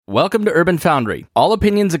Welcome to Urban Foundry. All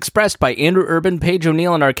opinions expressed by Andrew Urban, Paige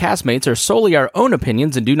O'Neill, and our castmates are solely our own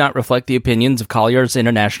opinions and do not reflect the opinions of Colliers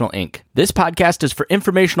International, Inc. This podcast is for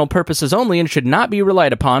informational purposes only and should not be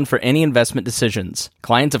relied upon for any investment decisions.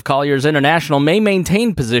 Clients of Colliers International may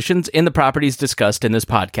maintain positions in the properties discussed in this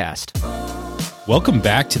podcast. Welcome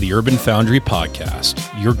back to the Urban Foundry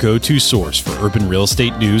podcast, your go-to source for urban real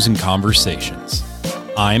estate news and conversations.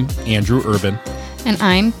 I'm Andrew Urban. And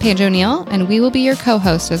I'm Paige O'Neill, and we will be your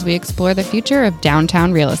co-hosts as we explore the future of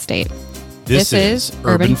downtown real estate. This is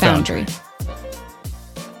Urban Foundry.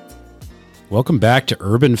 Welcome back to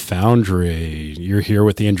Urban Foundry. You're here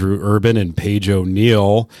with Andrew Urban and Paige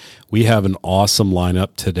O'Neill. We have an awesome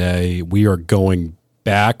lineup today. We are going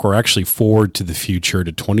back, or actually forward to the future,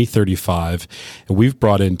 to 2035, and we've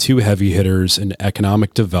brought in two heavy hitters in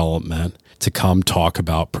economic development to come talk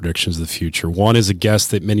about predictions of the future. One is a guest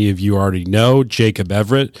that many of you already know, Jacob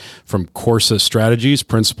Everett from Corsa Strategies,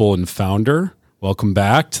 principal and founder. Welcome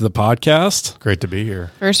back to the podcast. Great to be here.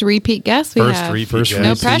 First repeat guest we have. First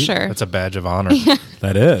No pressure. That's a badge of honor.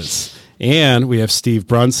 That is. And we have Steve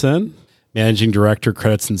Brunson, Managing Director,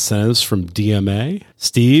 Credits and Incentives from DMA.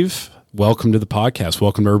 Steve, welcome to the podcast.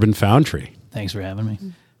 Welcome to Urban Foundry. Thanks for having me.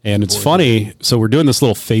 And it's funny, so we're doing this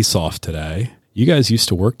little face-off today. You guys used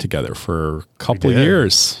to work together for a couple of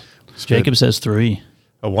years. Jacob says 3.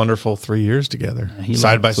 A wonderful 3 years together, Yeah,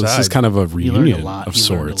 side by So side. this is kind of a reunion of He learned a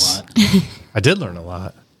sorts. lot. I did learn a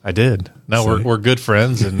lot. I did. No, See? we're good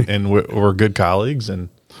friends and we're good colleagues, and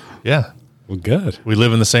yeah, Well, good. we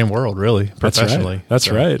live in the same world, really, professionally. That's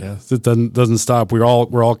So, right. yeah. It doesn't stop. We're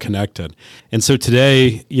all connected. And so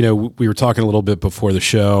today, we were talking a little bit before the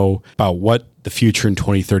show about what the future in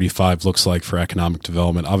 2035 looks like for economic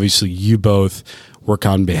development. Obviously, you both work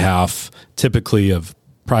on behalf typically of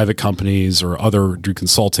private companies or do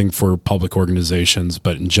consulting for public organizations,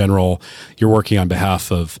 but in general, you're working on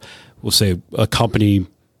behalf of, we'll say, a company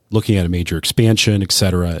looking at a major expansion, et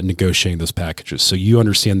cetera, and negotiating those packages. So you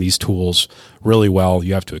understand these tools really well.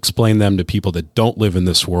 You have to explain them to people that don't live in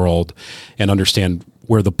this world and understand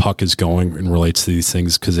where the puck is going and relates to these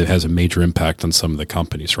things, because it has a major impact on some of the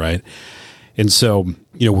companies, right? And so,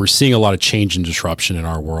 we're seeing a lot of change and disruption in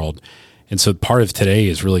our world. And so part of today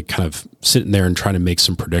is really kind of sitting there and trying to make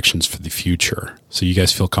some predictions for the future. So you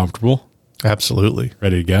guys feel comfortable? Absolutely.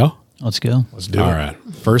 Ready to go? Let's go. Let's do it. All right.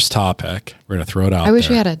 First topic. We're going to throw it out I wish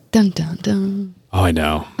there. we had a dun-dun-dun. Oh, I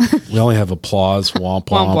know. We only have applause, womp,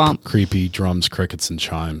 womp, Womp, womp. creepy drums, crickets, and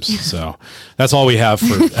chimes. So that's all we have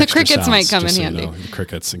for extra crickets sounds, might come just in so you handy. know, the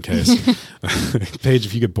crickets in case. Paige,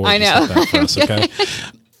 if you could board I this know. up that for us, okay?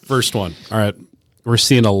 First one. All right. We're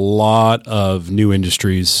seeing a lot of new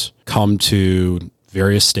industries come to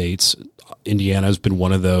various states. Indiana has been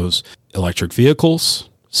one of those. Electric vehicles,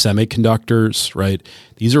 semiconductors, right?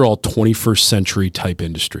 These are all 21st century type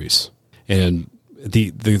industries. And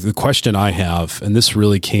the question I have, and this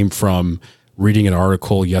really came from reading an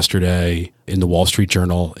article yesterday in the Wall Street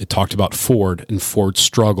Journal. It talked about Ford and Ford's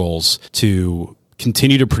struggles to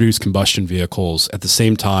continue to produce combustion vehicles, at the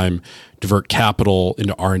same time divert capital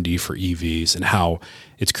into R&D for EVs, and how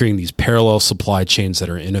it's creating these parallel supply chains that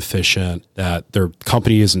are inefficient, that their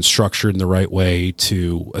company isn't structured in the right way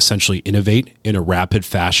to essentially innovate in a rapid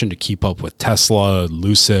fashion to keep up with Tesla,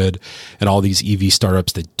 Lucid, and all these EV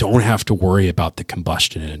startups that don't have to worry about the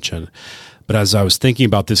combustion engine. But as I was thinking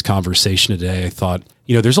about this conversation today, I thought,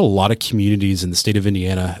 there's a lot of communities in the state of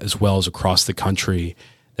Indiana, as well as across the country,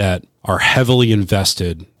 that are heavily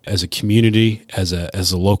invested as a community, as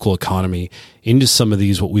a local economy, into some of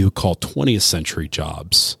these what we would call 20th century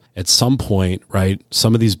jobs. At some point, right,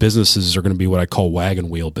 some of these businesses are going to be what I call wagon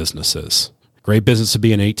wheel businesses. Great business to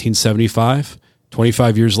be in 1875,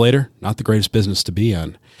 25 years later, not the greatest business to be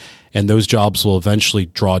in. And those jobs will eventually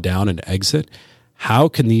draw down and exit. How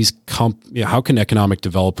can how can economic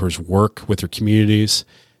developers work with their communities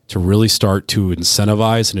to really start to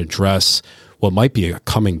incentivize and address what might be a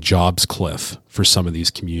coming jobs cliff for some of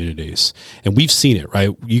these communities? And we've seen it,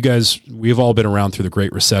 right? You guys, we've all been around through the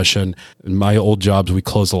Great Recession. In my old jobs, we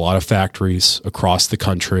closed a lot of factories across the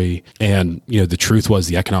country. And, the truth was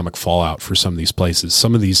the economic fallout for some of these places.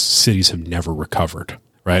 Some of these cities have never recovered,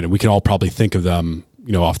 right? And we can all probably think of them,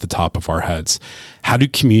 off the top of our heads. How do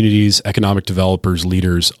communities, economic developers,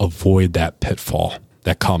 leaders avoid that pitfall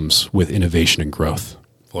that comes with innovation and growth?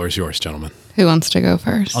 The floor is yours, gentlemen. Who wants to go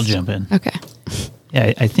first? I'll jump in. Okay.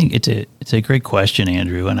 Yeah, I think it's a great question,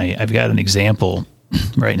 Andrew, and I've got an example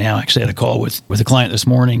right now. Actually, I had a call with a client this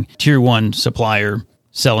morning, tier 1 supplier,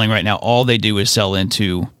 selling right now. All they do is sell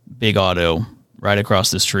into big auto right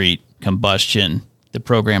across the street, combustion. The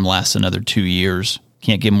program lasts another 2 years.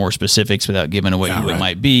 Can't give more specifics without giving away who it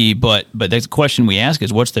might be. But the question we ask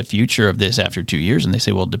is, what's the future of this after 2 years? And they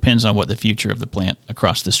say, well, it depends on what the future of the plant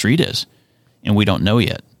across the street is. And we don't know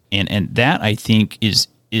yet. And that, I think, is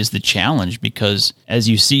the challenge, because as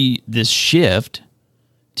you see this shift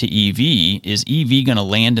to EV, is EV going to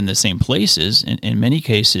land in the same places? In many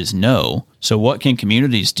cases, no. So what can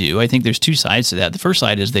communities do? I think there's two sides to that. The first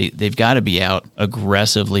side is they've got to be out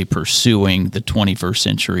aggressively pursuing the 21st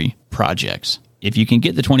century projects. If you can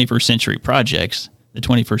get the 21st century projects, the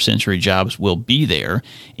 21st century jobs will be there.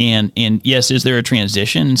 And yes, is there a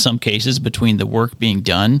transition in some cases between the work being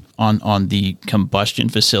done on the combustion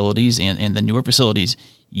facilities and the newer facilities?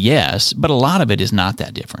 Yes, but a lot of it is not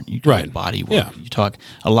that different. You talk body work. You talk,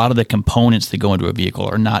 a lot of the components that go into a vehicle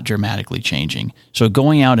are not dramatically changing. So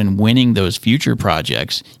going out and winning those future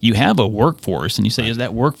projects, you have a workforce, and you say, is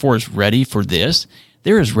that workforce ready for this?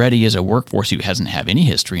 They're as ready as a workforce who hasn't had any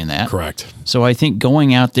history in that. Correct. So I think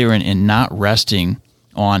going out there and not resting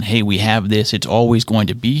on, hey, we have this, it's always going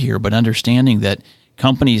to be here, but understanding that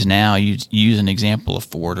companies now, use an example of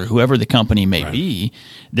Ford or whoever the company may be,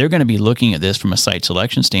 they're going to be looking at this from a site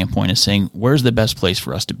selection standpoint and saying, where's the best place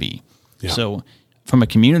for us to be? Yeah. So from a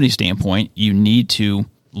community standpoint, you need to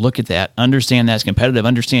look at that, understand that's competitive,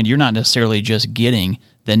 understand you're not necessarily just getting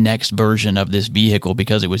the next version of this vehicle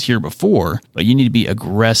because it was here before, but you need to be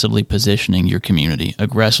aggressively positioning your community,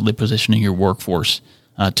 aggressively positioning your workforce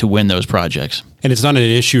to win those projects. And it's not an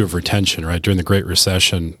issue of retention, right? During the Great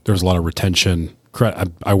Recession, there was a lot of retention.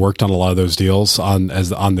 I worked on a lot of those deals on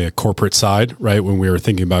the corporate side, right? When we were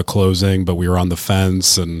thinking about closing, but we were on the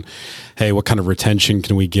fence and, hey, what kind of retention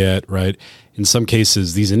can we get, right? In some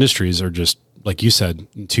cases, these industries are just, like you said,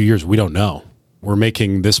 in 2 years, we don't know. We're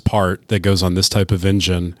making this part that goes on this type of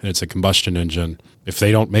engine, and it's a combustion engine. If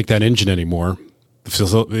they don't make that engine anymore,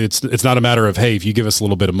 it's not a matter of, hey, if you give us a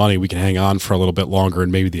little bit of money, we can hang on for a little bit longer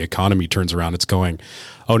and maybe the economy turns around. It's going,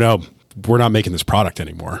 oh no, we're not making this product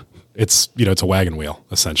anymore. It's a wagon wheel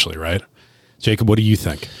essentially, right? Jacob, what do you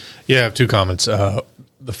think? Yeah, I have two comments. The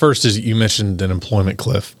first is you mentioned an employment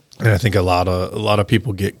cliff, and I think a lot of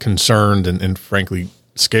people get concerned and frankly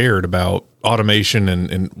scared about automation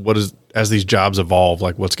and what is, as these jobs evolve,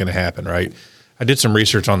 like what's going to happen, right? I did some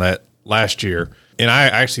research on that last year, and I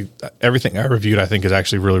actually, everything I reviewed, I think is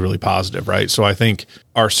actually really, really positive, right? So I think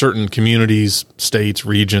are certain communities, states,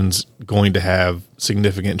 regions going to have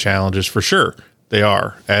significant challenges? For sure. They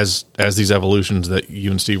are, as these evolutions that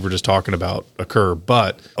you and Steve were just talking about occur.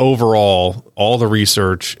 But overall, all the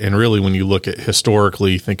research, and really when you look at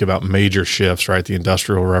historically, think about major shifts, right? The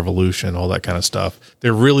Industrial Revolution, all that kind of stuff.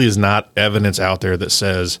 There really is not evidence out there that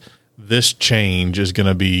says this change is going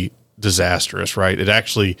to be disastrous, right? It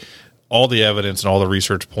actually, all the evidence and all the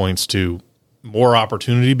research points to more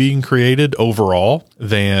opportunity being created overall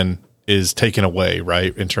than is taken away,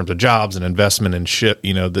 right, in terms of jobs and investment and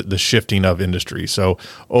the shifting of industry. So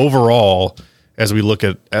overall, as we look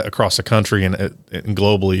at across the country and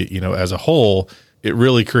globally, as a whole, it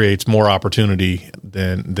really creates more opportunity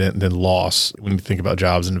than loss when you think about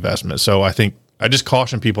jobs and investment. So I think I just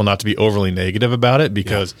caution people not to be overly negative about it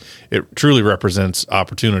because it truly represents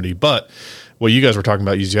opportunity. But what you guys were talking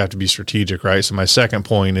about is you have to be strategic, right? So my second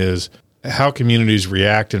point is how communities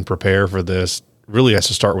react and prepare for this really has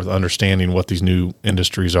to start with understanding what these new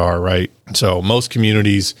industries are, right? So most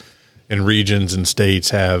communities and regions and states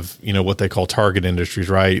have, what they call target industries,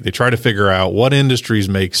 right? They try to figure out what industries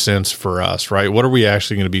make sense for us, right? What are we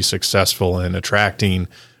actually going to be successful in attracting,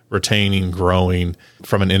 retaining, growing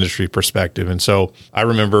from an industry perspective? And so I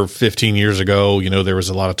remember 15 years ago, there was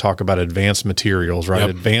a lot of talk about advanced materials, right? Yep.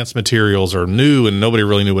 Advanced materials are new and nobody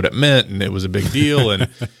really knew what it meant, and it was a big deal. And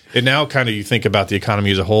now kind of you think about the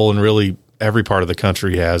economy as a whole, and really every part of the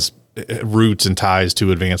country has roots and ties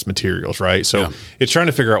to advanced materials, right? So it's trying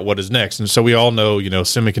to figure out what is next. And so we all know,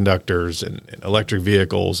 semiconductors and electric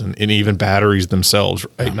vehicles and even batteries themselves,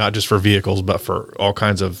 right? Not just for vehicles, but for all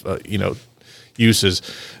kinds of, uses.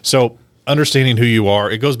 So understanding who you are,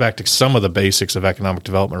 it goes back to some of the basics of economic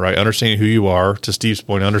development, right? Understanding who you are, to Steve's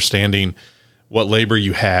point, understanding what labor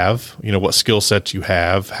you have, what skill sets you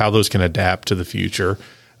have, how those can adapt to the future,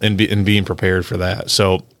 and being prepared for that.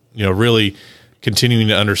 So, really continuing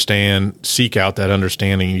to understand, seek out that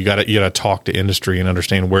understanding. You got to talk to industry and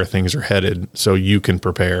understand where things are headed so you can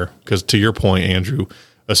prepare. Because to your point, Andrew,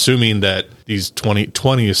 assuming that these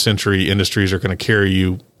 20th century industries are going to carry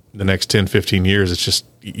you the next 10, 15 years, it's just,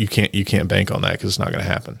 you can't bank on that because it's not going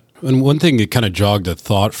to happen. And one thing that kind of jogged a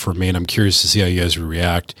thought for me, and I'm curious to see how you guys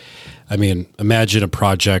react. I mean, imagine a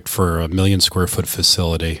project for 1 million square foot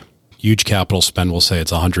facility, huge capital spend, we'll say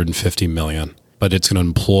it's $150 million. But it's going to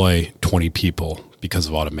employ 20 people because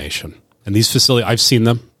of automation. And these facilities, I've seen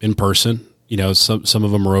them in person. Some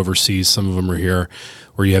of them are overseas, some of them are here,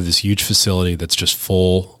 where you have this huge facility that's just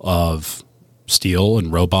full of steel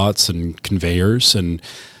and robots and conveyors, and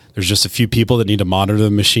there's just a few people that need to monitor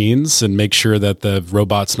the machines and make sure that the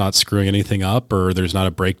robot's not screwing anything up or there's not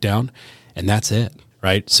a breakdown, and that's it,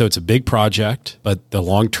 right? So it's a big project, but the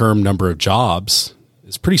long-term number of jobs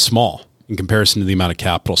is pretty small in comparison to the amount of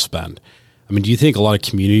capital spend. I mean, do you think a lot of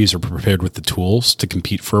communities are prepared with the tools to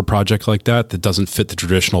compete for a project like that doesn't fit the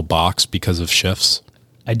traditional box because of shifts?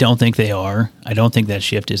 I don't think they are. I don't think that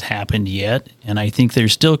shift has happened yet. And I think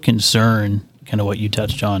there's still concern, kind of what you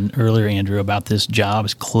touched on earlier, Andrew, about this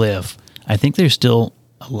jobs cliff. I think there's still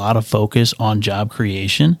a lot of focus on job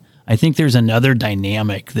creation. I think there's another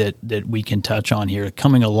dynamic that we can touch on here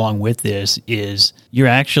coming along with this is you're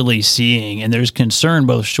actually seeing, and there's concern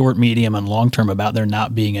both short, medium, and long term about there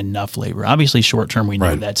not being enough labor. Obviously, short term, we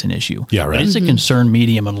know that's an issue. Yeah, right. But it's a concern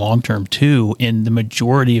medium and long term too in the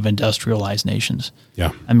majority of industrialized nations.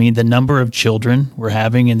 Yeah. I mean, the number of children we're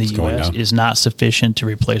having in the It's going U.S. down. is not sufficient to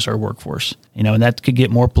replace our workforce. And that could get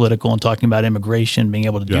more political and talking about immigration, being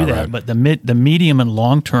able to do that. Right. But the medium and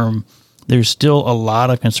long term, there's still a lot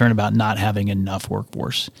of concern about not having enough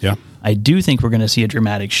workforce. Yeah. I do think we're going to see a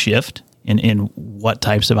dramatic shift in what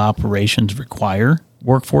types of operations require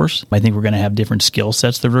workforce. I think we're going to have different skill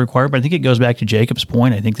sets that are required. But I think it goes back to Jacob's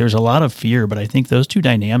point. I think there's a lot of fear, but I think those two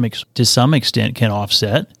dynamics to some extent can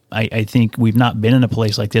offset. I think we've not been in a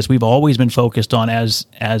place like this. We've always been focused on as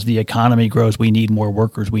the economy grows, we need more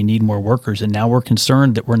workers. And now we're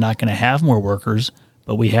concerned that we're not going to have more workers.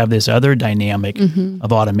 But we have this other dynamic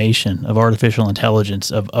of automation, of artificial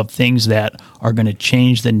intelligence, of things that are going to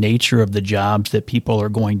change the nature of the jobs that people are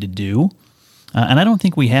going to do. And I don't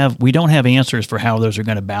think we don't have answers for how those are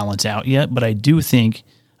going to balance out yet. But I do think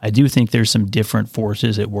there's some different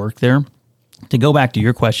forces at work there. To go back to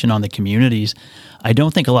your question on the communities, I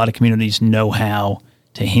don't think a lot of communities know how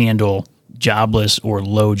to handle jobless or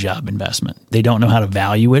low job investment. They don't know how to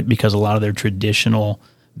value it because a lot of their traditional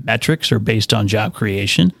metrics are based on job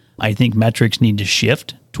creation. I think metrics need to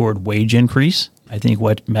shift toward wage increase. I think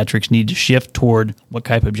what metrics need to shift toward what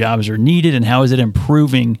type of jobs are needed and how is it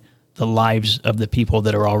improving the lives of the people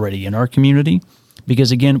that are already in our community.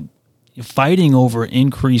 Because again, fighting over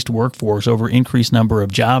increased workforce, over increased number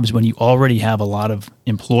of jobs when you already have a lot of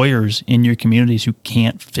employers in your communities who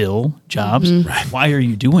can't fill jobs, why are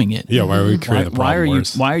you doing it? Yeah, why are we creating the problem?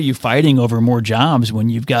 Why are you fighting over more jobs when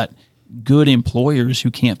you've got good employers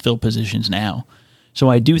who can't fill positions now? So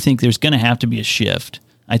I do think there's going to have to be a shift.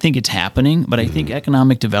 I think it's happening, but I think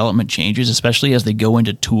economic development changes, especially as they go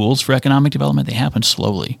into tools for economic development, they happen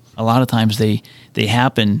slowly. A lot of times they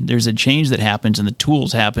happen, there's a change that happens and the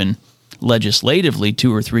tools happen legislatively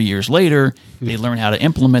 2 or 3 years later. They learn how to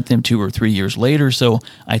implement them 2 or 3 years later. So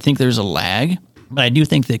I think there's a lag. But I do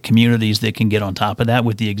think that communities that can get on top of that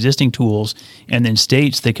with the existing tools and then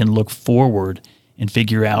states that can look forward and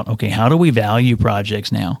figure out, okay, how do we value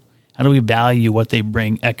projects now? How do we value what they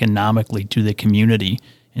bring economically to the community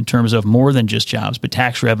in terms of more than just jobs, but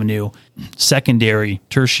tax revenue, secondary,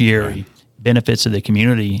 tertiary benefits of the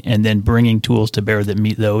community, and then bringing tools to bear that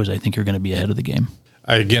meet those, I think are going to be ahead of the game.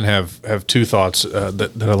 I again have two thoughts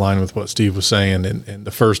that align with what Steve was saying, and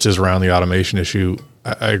the first is around the automation issue.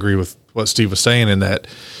 I agree with what Steve was saying in that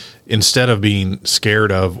instead of being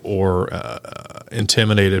scared of or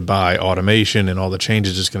intimidated by automation and all the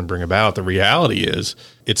changes it's going to bring about, the reality is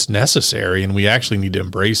it's necessary and we actually need to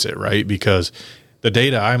embrace it, right? Because the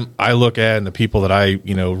data I look at and the people that I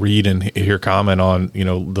read and hear comment on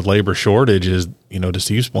the labor shortage is to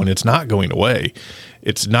Steve's point, it's not going away.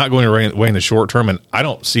 It's not going away in the short term, and I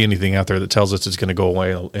don't see anything out there that tells us it's going to go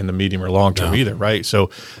away in the medium or long term either, right?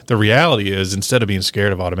 So the reality is, instead of being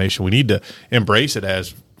scared of automation, we need to embrace it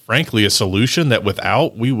as, frankly, a solution that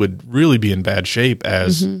without we would really be in bad shape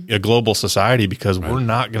as a global society, because we're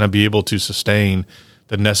not going to be able to sustain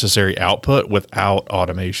the necessary output without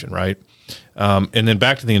automation, right? And then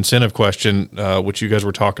back to the incentive question, which you guys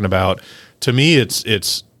were talking about. To me,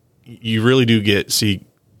 it's you really do see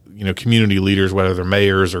community leaders, whether they're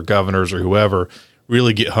mayors or governors or whoever,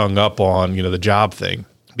 really get hung up on the job thing,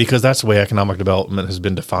 because that's the way economic development has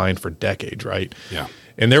been defined for decades, right? Yeah.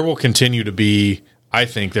 And there will continue to be, I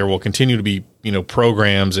think,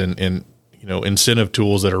 programs and incentive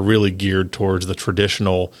tools that are really geared towards the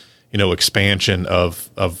traditional expansion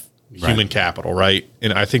of human capital, right?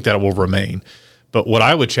 And I think that will remain. But what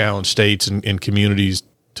I would challenge states and communities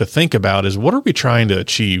to think about is, what are we trying to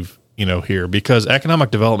achieve, here? Because economic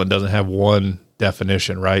development doesn't have one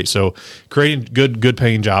definition, right? So creating good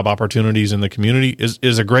paying job opportunities in the community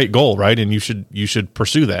is a great goal, right? And you should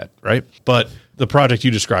pursue that, right? But the project you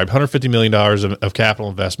described, $150 million of capital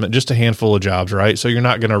investment, just a handful of jobs, right? So you're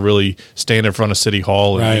not going to really stand in front of City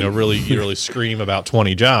Hall and really scream about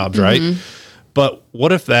 20 jobs, right? But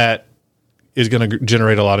what if that is going to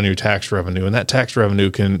generate a lot of new tax revenue, and that tax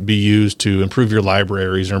revenue can be used to improve your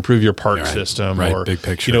libraries or improve your park system, or big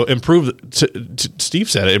picture. Improve. Steve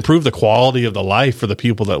said it, improve the quality of the life for the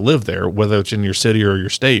people that live there, whether it's in your city or your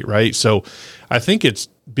state, right? So, I think it's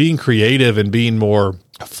being creative and being more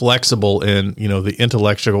flexible in the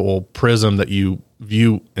intellectual prism that you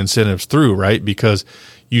view incentives through, right? Because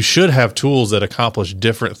you should have tools that accomplish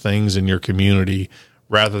different things in your community,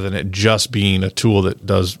 rather than it just being a tool that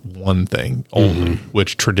does one thing only,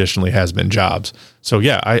 which traditionally has been jobs. So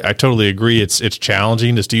yeah, I totally agree. It's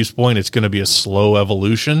challenging. To Steve's point, it's going to be a slow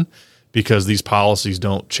evolution because these policies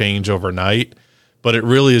don't change overnight, but it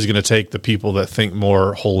really is going to take the people that think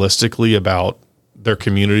more holistically about their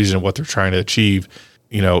communities and what they're trying to achieve.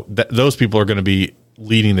 Those people are going to be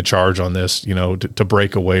leading the charge on this, to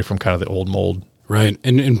break away from kind of the old mold. Right.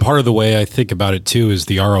 And part of the way I think about it too is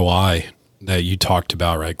the ROI that you talked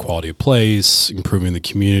about, right? Quality of place, improving the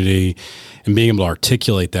community, and being able to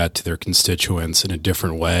articulate that to their constituents in a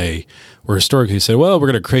different way. Where historically you said, well, we're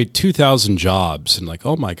going to create 2,000 jobs. And like,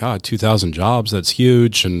 oh my God, 2,000 jobs, that's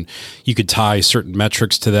huge. And you could tie certain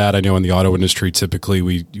metrics to that. I know in the auto industry, typically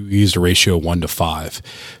we used a ratio of 1 to 5.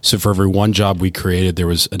 So for every one job we created, there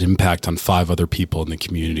was an impact on 5 other people in the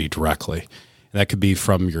community directly. And that could be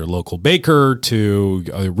from your local baker to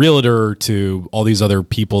a realtor to all these other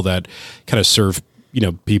people that kind of serve,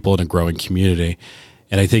 people in a growing community.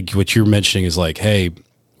 And I think what you're mentioning is like, hey,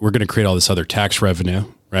 we're going to create all this other tax revenue,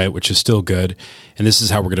 right? Which is still good. And this is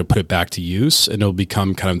how we're going to put it back to use. And it'll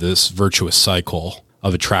become kind of this virtuous cycle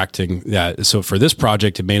of attracting that. So for this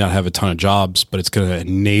project, it may not have a ton of jobs, but it's going to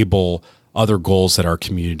enable other goals that our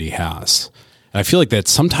community has. And I feel like that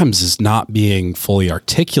sometimes is not being fully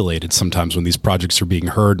articulated sometimes when these projects are being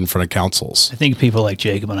heard in front of councils. I think people like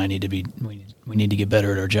Jacob and I need to we need to get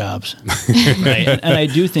better at our jobs. Right? And I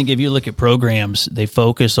do think if you look at programs, they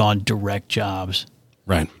focus on direct jobs.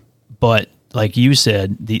 Right. But like you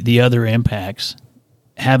said, the other impacts,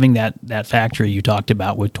 having that factory you talked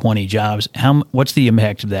about with 20 jobs, what's the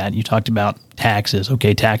impact of that? You talked about taxes.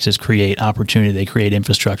 Okay, taxes create opportunity. They create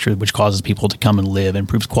infrastructure, which causes people to come and live,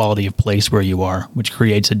 improves quality of place where you are, which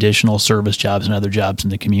creates additional service jobs and other jobs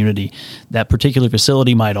in the community. That particular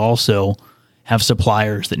facility might also have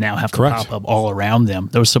suppliers that now have to pop up all around them.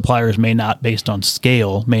 Those suppliers may not, based on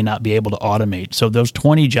scale, may not be able to automate. So those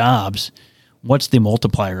 20 jobs, what's the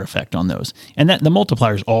multiplier effect on those? And that the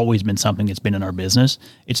multiplier has always been something that's been in our business.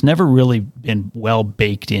 It's never really been well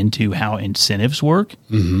baked into how incentives work.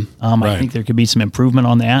 I think there could be some improvement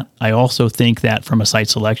on that. I also think that from a site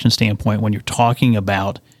selection standpoint, when you're talking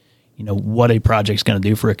about, what a project's going to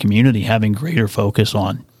do for a community, having greater focus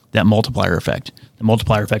on that multiplier effect, the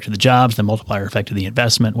multiplier effect of the jobs, the multiplier effect of the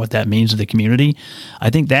investment, what that means to the community. I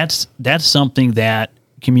think that's something that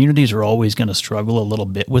communities are always going to struggle a little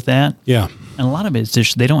bit with that. Yeah. And a lot of it is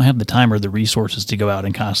just they don't have the time or the resources to go out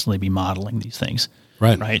and constantly be modeling these things.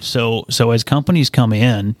 Right. So as companies come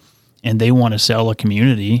in and they want to sell a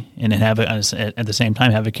community and have at the same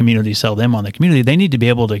time have a community sell them on the community, they need to be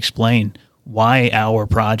able to explain why our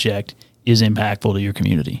project is impactful to your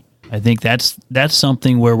community. I think that's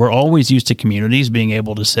something where we're always used to communities being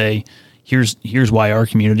able to say, here's why our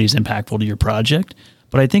community is impactful to your project.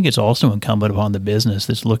 But I think it's also incumbent upon the business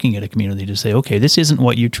that's looking at a community to say, okay, this isn't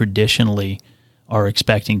what you traditionally are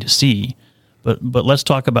expecting to see, but let's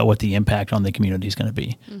talk about what the impact on the community is going to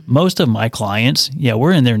be. Most of my clients,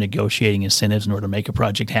 we're in there negotiating incentives in order to make a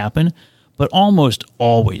project happen, but almost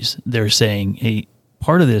always they're saying, hey,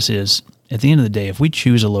 part of this is, at the end of the day, if we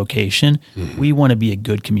choose a location, we want to be a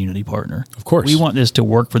good community partner. Of course. We want this to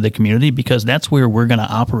work for the community because that's where we're going to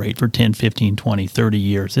operate for 10, 15, 20, 30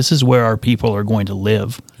 years. This is where our people are going to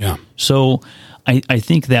live. Yeah. So I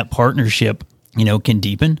think that partnership, can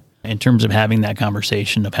deepen in terms of having that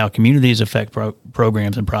conversation of how communities affect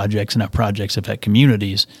programs and projects and how projects affect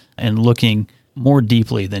communities and looking more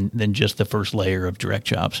deeply than just the first layer of direct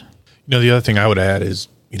jobs. The other thing I would add is,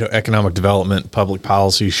 economic development, public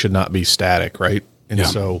policy should not be static, right? And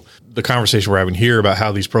so the conversation we're having here about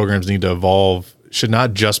how these programs need to evolve should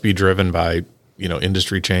not just be driven by,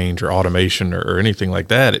 industry change or automation or anything like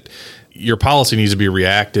that. Your policy needs to be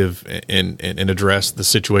reactive and address the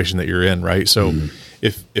situation that you're in, right? So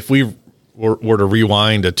if we were to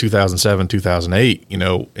rewind to 2007, 2008,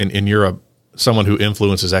 and you're someone who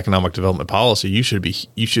influences economic development policy, you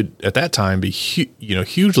should at that time be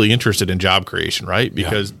hugely interested in job creation, right?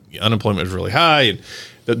 Because unemployment is really high, and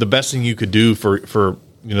the best thing you could do for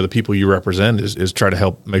the people you represent is try to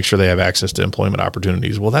help make sure they have access to employment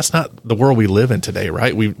opportunities. Well, that's not the world we live in today,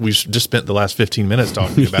 right? We've just spent the last 15 minutes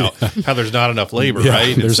talking about how there's not enough labor,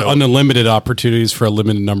 right? There's unlimited opportunities for a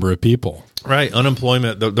limited number of people. Right.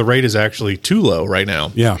 Unemployment, the rate is actually too low right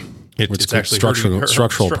now. Yeah. It's actually structural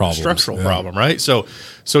problem. Structural problem, right? So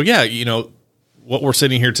yeah, what we're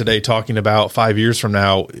sitting here today talking about 5 years from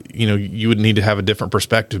now, you would need to have a different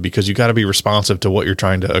perspective because you got to be responsive to what you're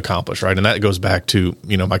trying to accomplish, right? And that goes back to,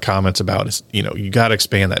 my comments about is, you got to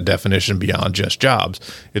expand that definition beyond just jobs.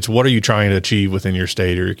 It's what are you trying to achieve within your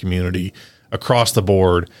state or your community across the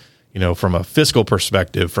board, from a fiscal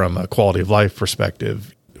perspective, from a quality of life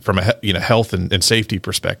perspective, from a health and safety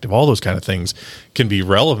perspective. All those kind of things can be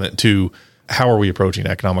relevant to how are we approaching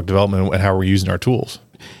economic development and how are we using our tools.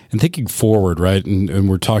 And thinking forward, right? And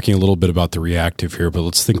we're talking a little bit about the reactive here, but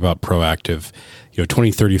let's think about proactive.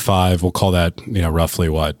 2035, we'll call that, roughly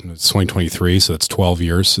what? It's 2023, so that's 12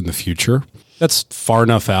 years in the future. That's far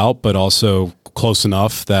enough out, but also close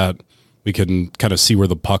enough that we can kind of see where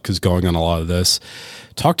the puck is going on a lot of this.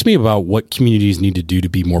 Talk to me about what communities need to do to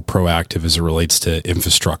be more proactive as it relates to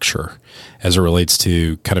infrastructure, as it relates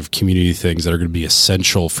to kind of community things that are going to be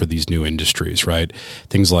essential for these new industries, right?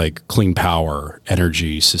 Things like clean power,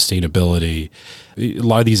 energy, sustainability. A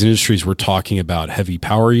lot of these industries, we're talking about heavy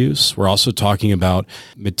power use. We're also talking about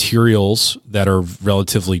materials that are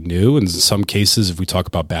relatively new. And in some cases, if we talk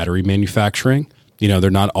about battery manufacturing,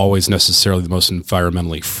 they're not always necessarily the most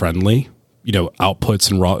environmentally friendly,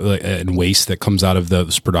 outputs and waste that comes out of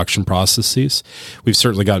those production processes. We've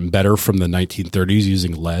certainly gotten better from the 1930s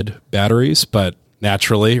using lead batteries, but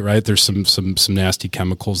naturally, right, there's some nasty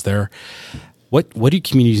chemicals there. What do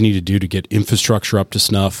communities need to do to get infrastructure up to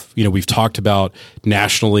snuff? We've talked about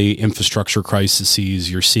nationally infrastructure crises.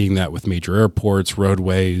 You're seeing that with major airports,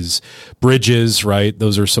 roadways, bridges, right?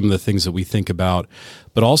 Those are some of the things that we think about,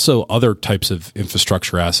 but also other types of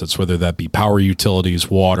infrastructure assets, whether that be power utilities,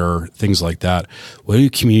 water, things like that. What do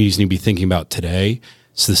communities need to be thinking about today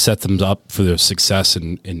to set them up for their success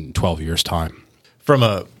in 12 years' time? From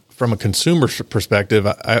a consumer perspective,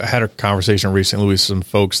 I had a conversation recently with some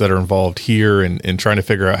folks that are involved here in trying to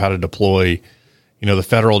figure out how to deploy, the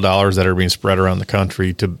federal dollars that are being spread around the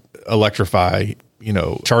country to electrify,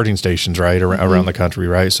 charging stations, right, around the country,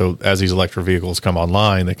 right? So as these electric vehicles come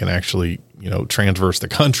online, they can actually, transverse the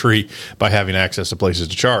country by having access to places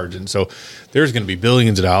to charge. And so there's going to be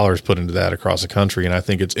billions of dollars put into that across the country. And I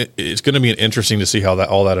think it's going to be interesting to see how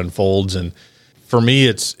all that unfolds. And for me,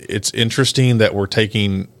 it's interesting that we're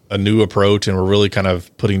taking a new approach and we're really kind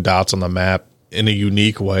of putting dots on the map in a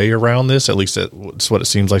unique way around this. At least that's what it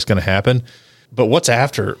seems like is going to happen. But what's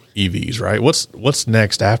after EVs, right? What's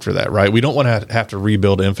next after that, right? We don't want to have to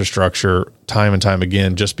rebuild infrastructure time and time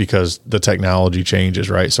again just because the technology changes,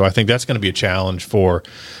 right? So I think that's going to be a challenge for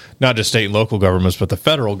not just state and local governments, but the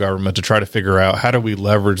federal government to try to figure out how do we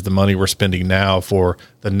leverage the money we're spending now for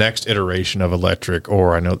the next iteration of electric,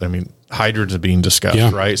 or hydrogen is being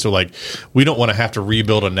discussed, right? So we don't want to have to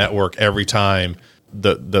rebuild a network every time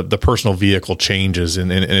the personal vehicle changes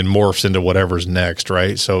and morphs into whatever's next,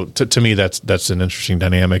 right? So to me, that's an interesting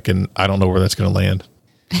dynamic, and I don't know where that's going to land.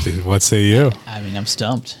 What say you? I'm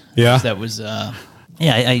stumped. Yeah. That was,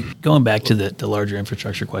 I going back to the larger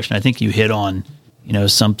infrastructure question, I think you hit on,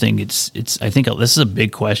 something I think this is a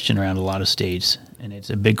big question around a lot of states, and it's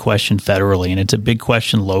a big question federally, and it's a big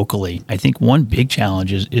question locally. I think one big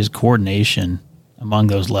challenge is coordination among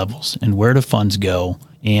those levels and where do funds go,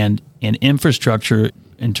 and infrastructure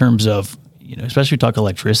in terms of, especially we talk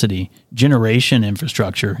electricity, generation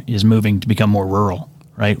infrastructure is moving to become more rural,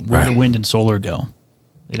 right? Where do wind and solar go?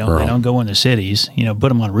 They don't go in the cities, put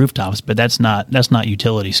them on rooftops, but that's not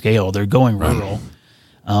utility scale. They're going rural.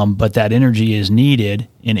 But that energy is needed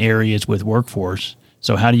in areas with workforce.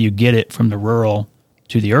 So how do you get it from the rural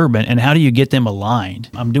to the urban, and how do you get them aligned?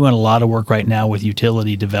 I'm doing a lot of work right now with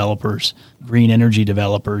utility developers, green energy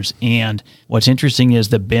developers, and what's interesting is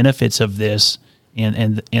the benefits of this,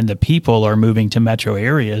 and the people are moving to metro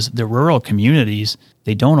areas. The rural communities,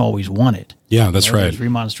 they don't always want it. Yeah, that's right. There's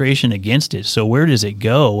remonstration against it. So where does it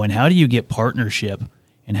go, and how do you get partnership,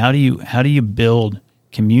 and how do you build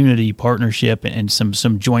community partnership and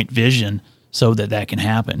some joint vision so that can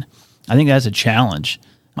happen? I think that's a challenge.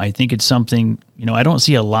 I think it's something, I don't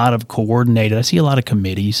see a lot of coordinated. I see a lot of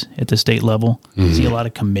committees at the state level. I see a lot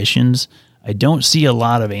of commissions. I don't see a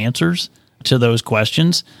lot of answers to those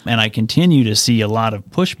questions. And I continue to see a lot of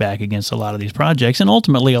pushback against a lot of these projects. And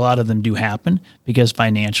ultimately, a lot of them do happen because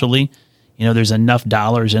financially, there's enough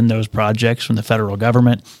dollars in those projects from the federal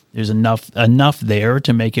government. There's enough there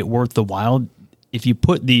to make it worth the while. If you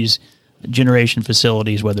put these generation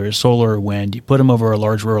facilities, whether it's solar or wind, you put them over a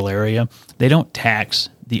large rural area, they don't tax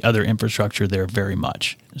the other infrastructure there very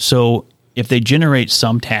much. So if they generate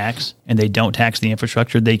some tax and they don't tax the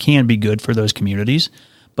infrastructure, they can be good for those communities.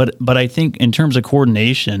 But I think in terms of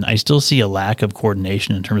coordination, I still see a lack of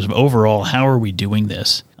coordination in terms of overall, how are we doing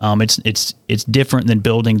this? It's different than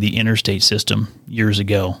building the interstate system years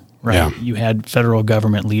ago, right? Yeah. You had federal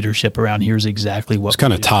government leadership around, here's exactly what It's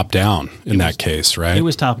kind of top down in that case, right? It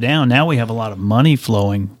was top down. Now we have a lot of money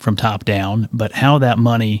flowing from top down, but how that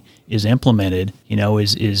money is implemented,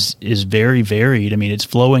 is very varied. I mean, it's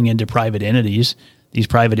flowing into private entities. These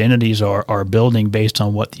private entities are building based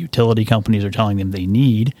on what the utility companies are telling them they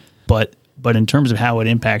need, but in terms of how it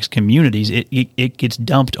impacts communities, it gets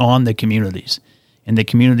dumped on the communities, and the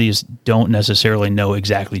communities don't necessarily know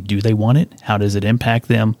exactly, do they want it? How does it impact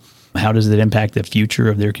them? How does it impact the future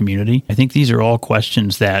of their community? I think these are all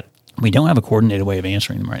questions that we don't have a coordinated way of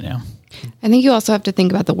answering them right now. I think you also have to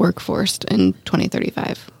think about the workforce in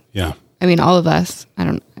 2035. Yeah. I mean, all of us,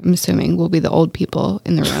 I'm assuming, will be the old people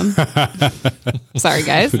in the room. Sorry,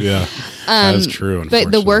 guys. Yeah, that's true.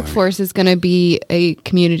 But the workforce is going to be a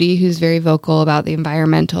community who's very vocal about the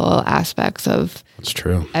environmental aspects of That's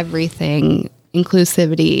true. everything,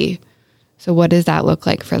 inclusivity. So what does that look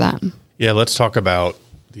like for them? Yeah, let's talk about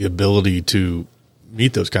the ability to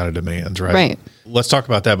meet those kind of demands, right? Right. Let's talk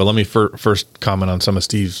about that, but let me first comment on some of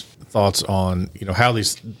Steve's thoughts on, how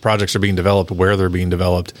these projects are being developed, where they're being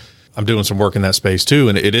developed. I'm doing some work in that space too,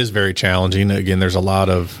 and it is very challenging. Again, there's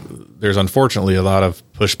unfortunately a lot of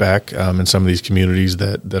pushback in some of these communities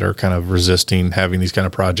that are kind of resisting having these kind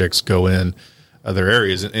of projects go in other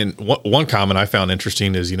areas. And one comment I found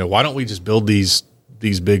interesting is, why don't we just build these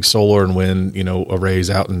big solar and wind, arrays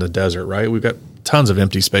out in the desert, right? We've got tons of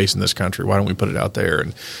empty space in this country. Why don't we put it out there?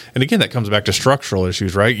 And again, that comes back to structural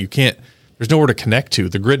issues, right? There's nowhere to connect to.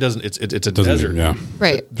 The grid doesn't. It's a desert. Yeah.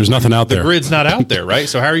 Right. There's nothing out there. The grid's not out there, right?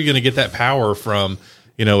 So how are you going to get that power from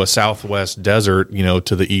a Southwest desert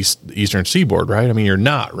to the eastern seaboard, right? I mean, you're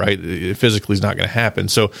not, right? It physically is not going to happen.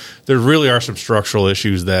 So there really are some structural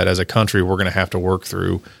issues that as a country we're going to have to work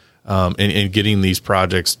through in getting these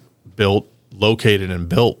projects built, located, and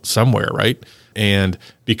built somewhere, right? And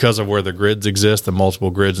because of where the grids exist, the multiple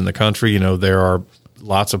grids in the country, there are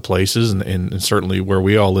lots of places, and certainly where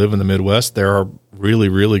we all live in the Midwest, there are really,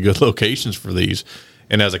 really good locations for these.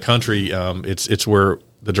 And as a country, it's where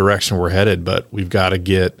the direction we're headed. But we've got to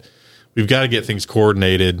get things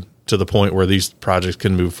coordinated to the point where these projects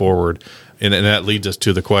can move forward. And that leads us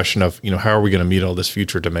to the question of how are we going to meet all this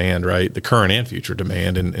future demand, right? The current and future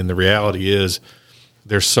demand. And the reality is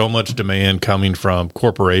there's so much demand coming from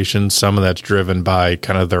corporations. Some of that's driven by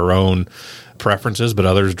kind of their own preferences, but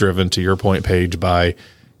others driven, to your point, Paige, by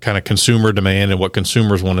kind of consumer demand and what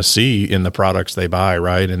consumers want to see in the products they buy,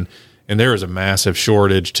 right? And there is a massive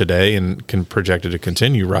shortage today and can project it to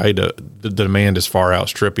continue, right? The demand is far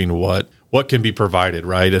outstripping what can be provided,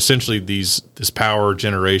 right? Essentially, this power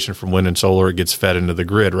generation from wind and solar, it gets fed into the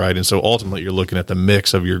grid, right? And so ultimately, you're looking at the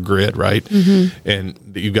mix of your grid, right? Mm-hmm.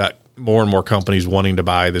 And you've got more and more companies wanting to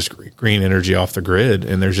buy this green energy off the grid,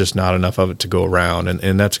 and there's just not enough of it to go around.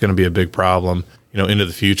 And that's going to be a big problem, into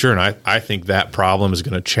the future. And I think that problem is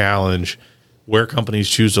going to challenge where companies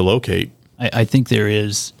choose to locate. I think there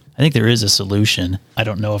is a solution. I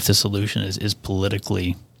don't know if the solution is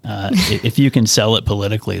politically, if you can sell it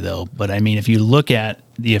politically, though. But I mean, if you look at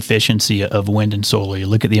the efficiency of wind and solar, you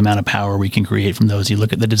look at the amount of power we can create from those, you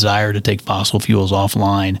look at the desire to take fossil fuels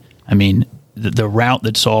offline. I mean, the route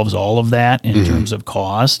that solves all of that in terms of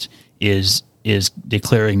cost is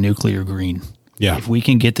declaring nuclear green. Yeah. If we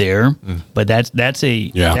can get there, but that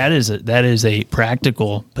is a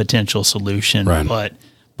practical potential solution. Right.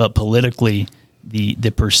 But politically,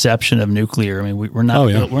 the perception of nuclear. I mean, we're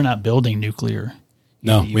not building nuclear.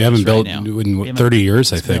 No, we haven't built in 30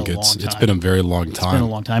 years. I think been it's been a very long time. It's been a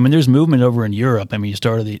long time, and there's movement over in Europe. I mean, you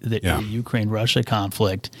started the Ukraine-Russia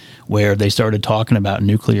conflict, where they started talking about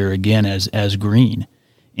nuclear again as green,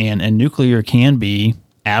 and nuclear can be,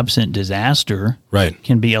 absent disaster, right,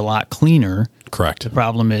 can be a lot cleaner. Correct. The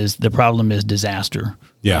problem is disaster.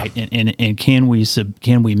 Yeah, right? And can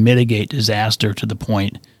we mitigate disaster to the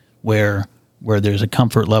point where there's a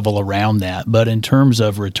comfort level around that? But in terms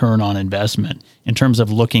of return on investment, in terms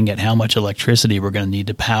of looking at how much electricity we're going to need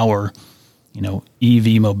to power,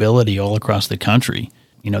 EV mobility all across the country,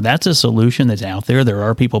 that's a solution that's out there. There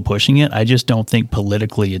are people pushing it. I just don't think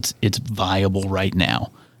politically it's viable right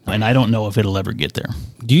now. And I don't know if it'll ever get there.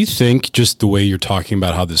 Do you think, just the way you're talking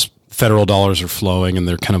about how this federal dollars are flowing and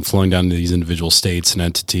they're kind of flowing down to these individual states and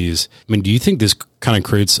entities, I mean, do you think this kind of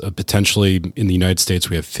creates a potentially, in the United States,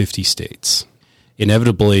 we have 50 states?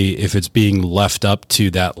 inevitably, if it's being left up to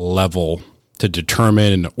that level to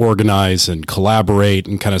determine and organize and collaborate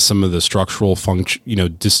and kind of some of the structural function,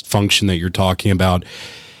 dysfunction that you're talking about,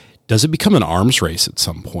 does it become an arms race at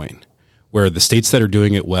some point where the states that are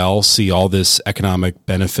doing it well see all this economic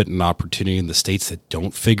benefit and opportunity, and the states that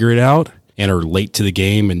don't figure it out and are late to the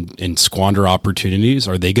game and squander opportunities,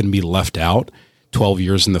 are they going to be left out 12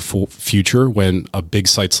 years in the future when a big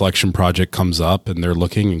site selection project comes up and they're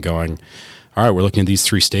looking and going, all right, we're looking at these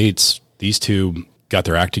 3 states. These 2 got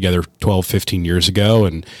their act together 12, 15 years ago,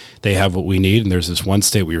 and they have what we need. And there's this one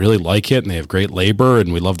state, we really like it, and they have great labor,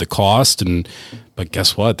 and we love the cost. But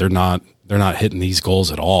guess what? They're not hitting these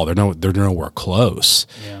goals at all. They're nowhere close.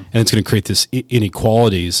 Yeah. And it's going to create this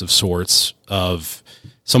inequalities of sorts of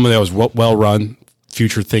someone that was well run,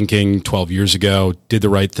 future thinking 12 years ago, did the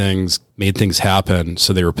right things, made things happen,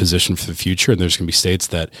 so they were positioned for the future. And there's going to be states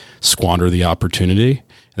that squander the opportunity,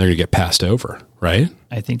 and they're going to get passed over, right?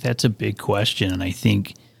 I think that's a big question, and I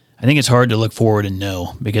think it's hard to look forward and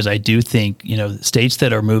know, because I do think, states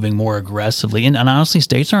that are moving more aggressively, and honestly,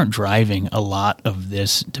 states aren't driving a lot of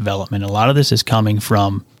this development. A lot of this is coming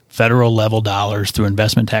from federal level dollars through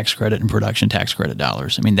investment tax credit and production tax credit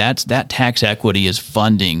dollars. I mean, that tax equity is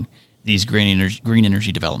funding these green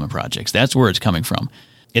energy development projects. That's where it's coming from.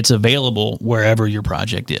 It's available wherever your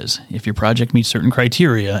project is. If your project meets certain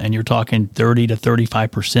criteria, and you're talking 30 to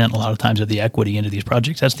 35% a lot of times of the equity into these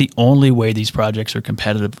projects, that's the only way these projects are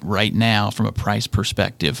competitive right now from a price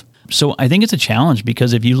perspective. So I think it's a challenge,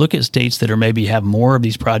 because if you look at states that are maybe have more of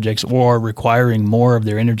these projects or requiring more of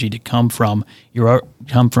their energy to come from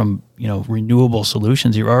renewable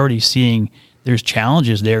solutions, you're already seeing there's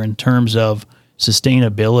challenges there in terms of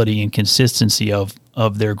sustainability and consistency of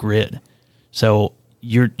their grid. So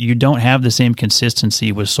you don't have the same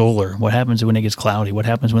consistency with solar. What happens when it gets cloudy? What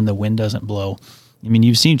happens when the wind doesn't blow? I mean,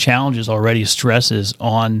 you've seen challenges already, stresses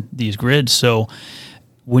on these grids. So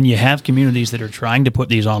when you have communities that are trying to put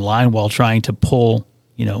these online while trying to pull,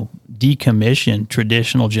 decommission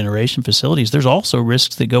traditional generation facilities, there's also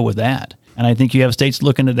risks that go with that. And I think you have states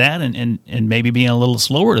looking at that and maybe being a little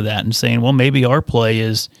slower to that and saying, well, maybe our play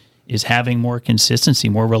is having more consistency,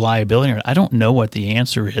 more reliability. I don't know what the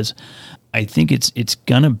answer is. I think there's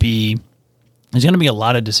going to be a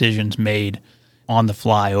lot of decisions made on the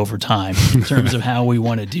fly over time in terms of how we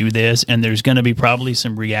want to do this. And there's going to be probably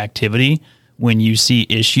some reactivity when you see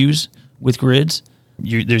issues with grids.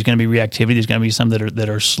 There's going to be reactivity. There's going to be some that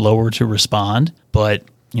are slower to respond. But,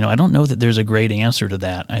 I don't know that there's a great answer to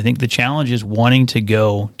that. I think the challenge is wanting to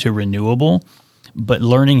go to renewable, but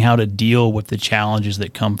learning how to deal with the challenges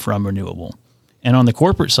that come from renewable. And on the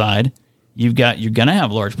corporate side, you're going to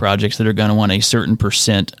have large projects that are going to want a certain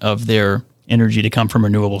percent of their energy to come from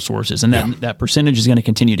renewable sources. And that percentage is going to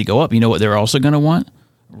continue to go up. You know what they're also going to want?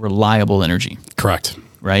 Reliable energy. Correct.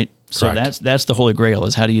 Right? So that's the holy grail,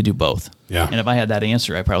 is how do you do both? Yeah. And if I had that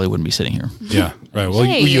answer, I probably wouldn't be sitting here. Yeah. Right. Well,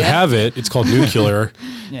 you have it. It's called nuclear.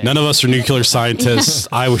 Yeah. None of us are nuclear scientists.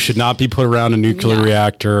 Iowa should not be put around a nuclear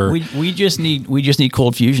reactor. We just need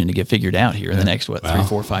cold fusion to get figured out here in the next 3,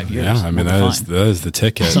 4, 5 years. Yeah. I mean, that is the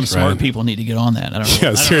ticket. Some smart people need to get on that. I don't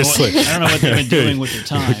know. Seriously. I don't know what they've been doing with their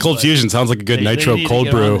time. Cold fusion sounds like a good nitro cold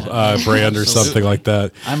brew brand or something like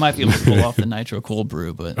that. I might be able to pull off the nitro cold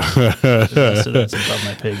brew, but that's above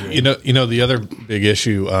my pay grade. The other big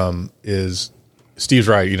issue is Steve's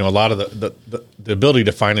right. A lot of the ability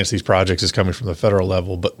to finance these projects is coming from the federal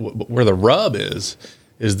level, but where the rub is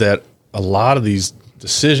that a lot of these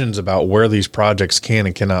decisions about where these projects can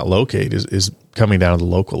and cannot locate is coming down to the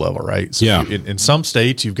local level, right? So in some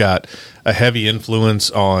states, you've got a heavy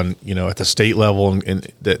influence on, at the state level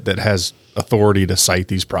and that has authority to site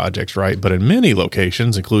these projects, right? But in many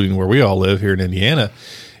locations, including where we all live here in Indiana,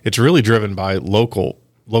 it's really driven by local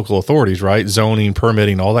authorities, right? Zoning,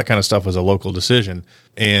 permitting, all that kind of stuff is a local decision.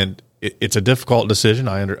 And it's a difficult decision.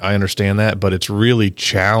 I understand that, but it's really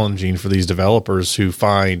challenging for these developers who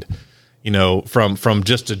find, from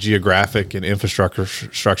just a geographic and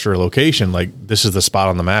infrastructure location, like this is the spot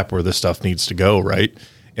on the map where this stuff needs to go, right?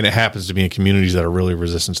 And it happens to be in communities that are really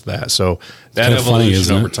resistant to that. So that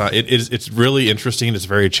evolution over time, it's really interesting. It's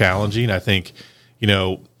very challenging. I think,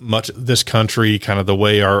 much of this country, kind of the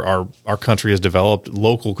way our country has developed,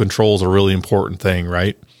 local control is a really important thing,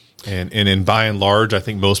 right? And in by and large, I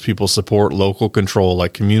think most people support local control.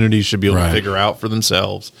 Like communities should be able to figure out for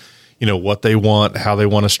themselves, what they want, how they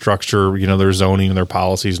want to structure, their zoning and their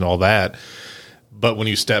policies and all that. But when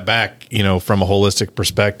you step back, from a holistic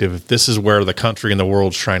perspective, if this is where the country and the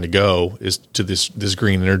world's trying to go, is to this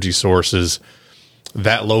green energy sources,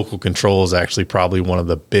 that local control is actually probably one of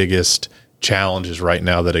the biggest challenges right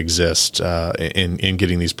now that exist in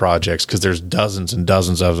getting these projects, because there's dozens and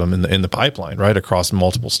dozens of them in the pipeline, right, across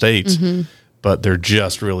multiple states, but they're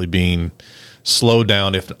just really being slowed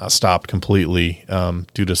down, if not stopped completely,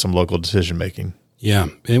 due to some local decision making. Yeah,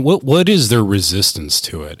 and what is their resistance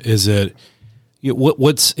to it? Is it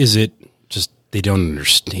is it just they don't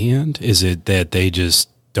understand? Is it that they just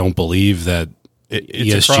don't believe that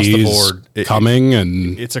it's ESG across the board coming?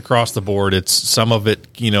 And it's across the board. It's some of it,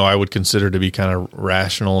 I would consider to be kind of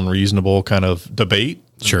rational and reasonable kind of debate.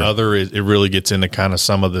 Sure. Other, it really gets into kind of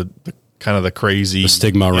some of the kind of the crazy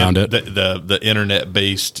stigma around it, the internet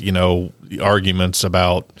based, arguments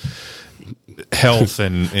about health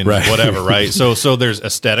and right. whatever. Right. So there's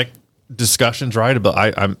aesthetic discussions, right? But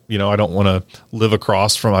I don't want to live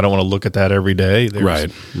across from, I don't want to look at that every day.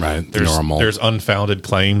 Right. Normal. There's unfounded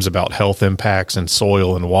claims about health impacts and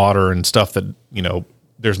soil and water and stuff that,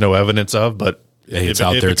 there's no evidence of, but it's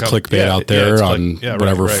out there. It's clickbait out there on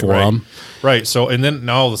whatever forum. Right. So, and then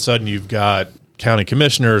now all of a sudden you've got county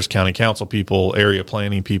commissioners, county council people, area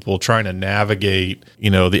planning people trying to navigate,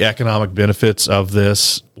 the economic benefits of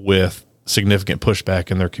this with significant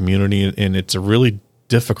pushback in their community. And it's a really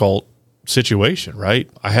difficult situation, right?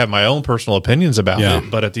 I have my own personal opinions about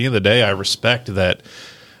it, but at the end of the day, I respect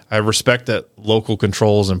that local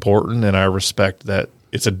control is important, and I respect that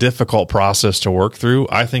it's a difficult process to work through.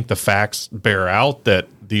 I think the facts bear out that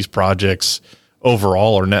these projects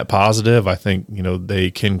overall are net positive. I think,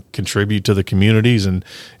 they can contribute to the communities and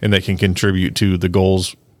they can contribute to the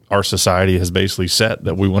goals our society has basically set,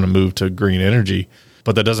 that we want to move to green energy.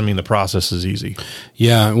 But that doesn't mean the process is easy.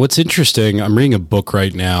 Yeah. What's interesting, I'm reading a book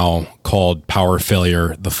right now called Power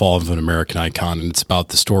Failure, The Fall of an American Icon, and it's about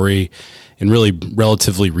the story and really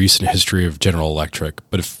relatively recent history of General Electric.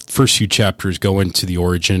 But the first few chapters go into the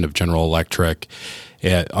origin of General Electric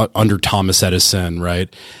under Thomas Edison,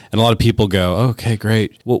 right? And a lot of people go, okay,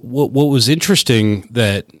 great. What was interesting,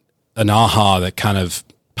 that an aha that kind of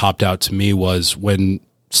popped out to me, was when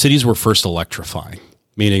cities were first electrifying,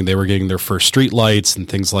 meaning they were getting their first street lights and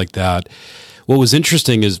things like that. What was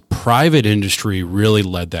interesting is private industry really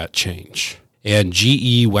led that change. And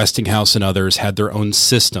GE, Westinghouse, and others had their own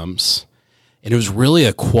systems. And it was really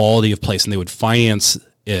a quality of place, and they would finance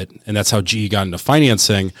it. And that's how GE got into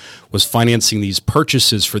financing, was financing these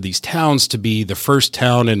purchases for these towns to be the first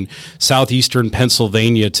town in southeastern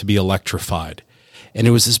Pennsylvania to be electrified. And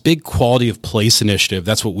it was this big quality of place initiative.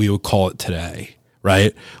 That's what we would call it today,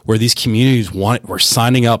 right? Where these communities were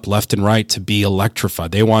signing up left and right to be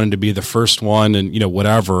electrified. They wanted to be the first one and,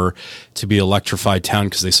 whatever, to be electrified town,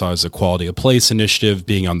 because they saw it as a quality of place initiative,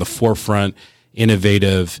 being on the forefront,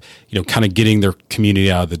 innovative, kind of getting their community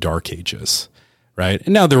out of the dark ages. Right.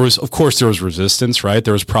 And now there was resistance, right?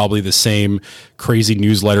 There was probably the same crazy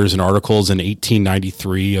newsletters and articles in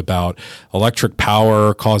 1893 about electric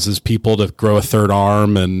power causes people to grow a third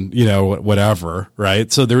arm and, whatever.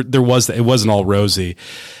 Right. So it wasn't all rosy.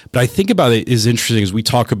 But I think about it is interesting as we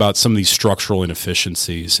talk about some of these structural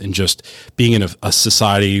inefficiencies and just being in a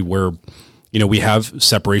society where, we have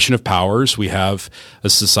separation of powers. We have a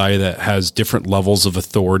society that has different levels of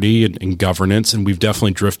authority and governance, and we've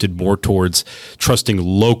definitely drifted more towards trusting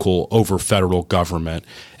local over federal government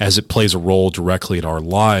as it plays a role directly in our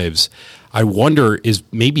lives. I wonder, is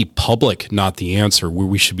maybe public not the answer? Where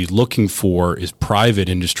we should be looking for is private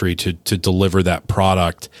industry to deliver that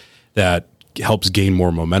product that helps gain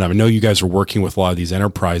more momentum. I know you guys are working with a lot of these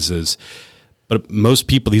enterprises, but most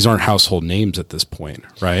people, these aren't household names at this point,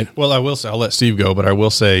 right? Well, I will say, I'll let Steve go, but I will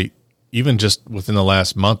say, even just within the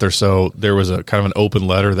last month or so, there was a kind of an open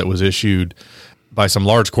letter that was issued by some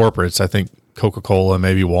large corporates. I think Coca-Cola,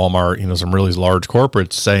 maybe Walmart, some really large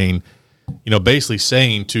corporates saying, basically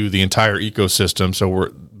saying to the entire ecosystem. So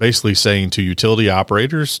we're basically saying to utility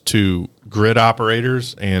operators, to grid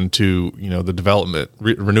operators, and to, the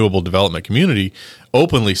renewable development community,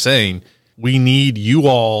 openly saying, we need you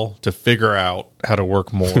all to figure out how to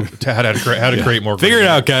work more, how to create more. Figure it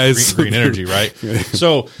out, guys. Green energy, right?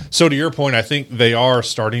 So to your point, I think they are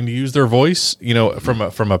starting to use their voice,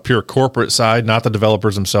 from a pure corporate side, not the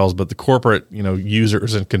developers themselves, but the corporate,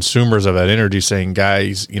 users and consumers of that energy, saying,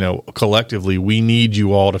 guys, collectively, we need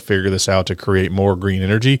you all to figure this out to create more green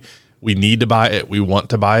energy. We need to buy it. We want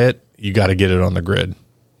to buy it. You got to get it on the grid.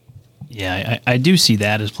 Yeah, I do see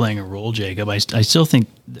that as playing a role, Jacob. I still think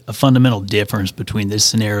a fundamental difference between this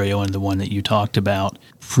scenario and the one that you talked about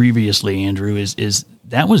previously, Andrew, is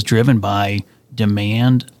that was driven by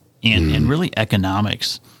demand and really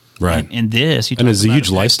economics. Right. And this, and it's a huge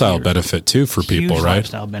lifestyle benefit too for people, right?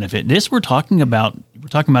 Lifestyle benefit. This we're talking about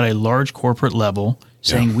a large corporate level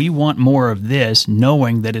saying we want more of this,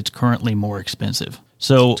 knowing that it's currently more expensive.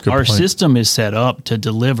 So our point. system is set up to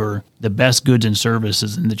deliver the best goods and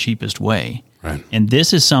services in the cheapest way. Right. And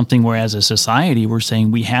this is something where, as a society, we're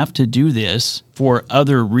saying we have to do this for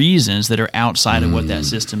other reasons that are outside of what that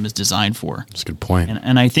system is designed for. That's a good point.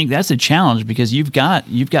 And I think that's a challenge, because you've got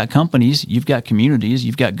companies, you've got communities,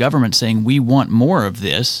 you've got government saying we want more of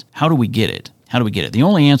this. How do we get it? How do we get it? The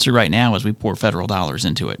only answer right now is we pour federal dollars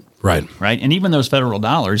into it. Right. Right. And even those federal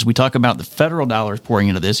dollars, we talk about the federal dollars pouring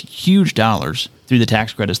into this, huge dollars through the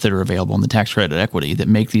tax credits that are available and the tax credit equity that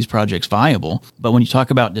make these projects viable. But when you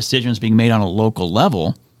talk about decisions being made on a local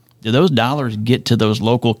level, do those dollars get to those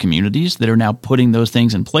local communities that are now putting those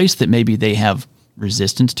things in place that maybe they have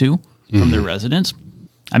resistance to from their residents?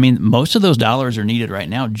 I mean, most of those dollars are needed right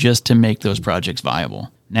now just to make those projects viable.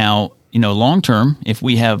 Now, long term, if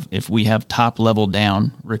we have top level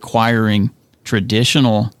down requiring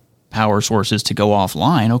traditional power sources to go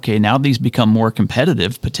offline, okay, now these become more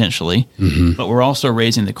competitive potentially, but we're also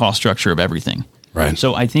raising the cost structure of everything. Right.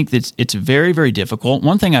 So I think that it's very, very difficult.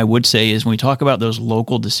 One thing I would say is when we talk about those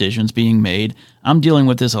local decisions being made, I'm dealing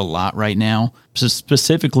with this a lot right now,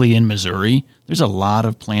 specifically in Missouri. There's a lot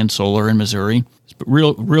of planned solar in Missouri.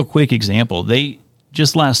 Real quick example,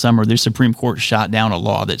 just last summer, the Supreme Court shot down a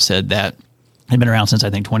law that said that had been around since I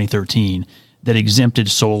think 2013 that exempted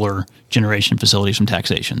solar generation facilities from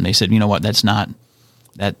taxation. They said, you know what, that's not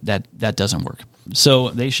that doesn't work. So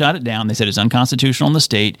they shot it down. They said it's unconstitutional in the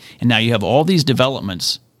state, and now you have all these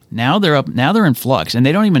developments. Now they're in flux, and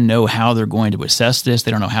they don't even know how they're going to assess this.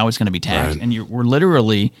 They don't know how it's going to be taxed, Right. and we're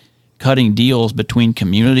literally cutting deals between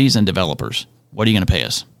communities and developers. What are you going to pay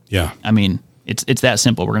us? Yeah. I mean, it's that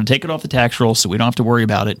simple. We're going to take it off the tax roll, so we don't have to worry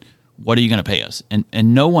about it. What are you going to pay us? And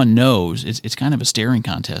no one knows. It's kind of a staring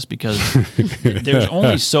contest, because there's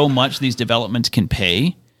only so much these developments can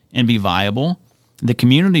pay and be viable. The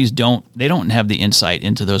communities don't have the insight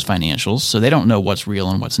into those financials, so they don't know what's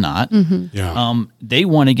real and what's not. Yeah. They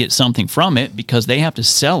want to get something from it because they have to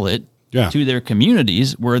sell it to their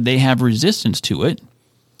communities where they have resistance to it.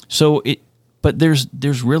 But there's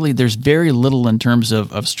very little in terms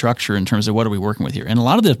of structure, in terms of what are we working with here. And a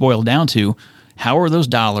lot of this boils down to how are those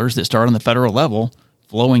dollars that start on the federal level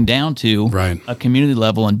flowing down to a community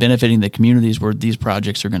level and benefiting the communities where these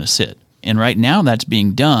projects are going to sit. And right now that's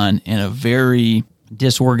being done in a very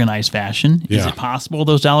disorganized fashion. Is it possible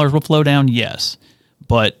those dollars will flow down? Yes.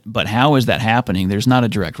 But how is that happening? There's not a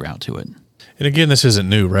direct route to it. And again, this isn't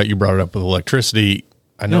new, right? You brought it up with electricity.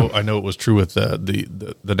 I know it was true with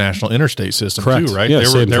the national interstate system too, right?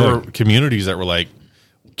 Yeah, there were communities that were like,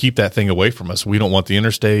 keep that thing away from us. We don't want the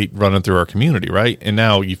interstate running through our community, right? And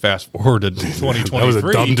now you fast forward to 2023. That was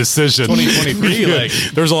a dumb decision. 2023, like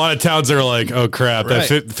there's a lot of towns that are like, oh crap, Right.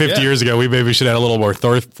 that 50 years ago, we maybe should have a little more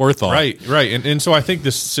forethought. Right. And so I think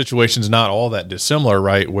this situation's not all that dissimilar,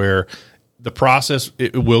 right? Where the process,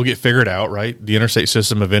 it will get figured out, right? The interstate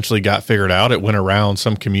system eventually got figured out. It went around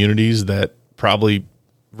some communities that probably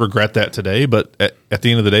regret that today, but at the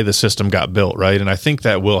end of the day, the system got built, right? And I think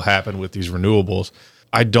that will happen with these renewables.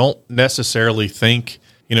 I don't necessarily think,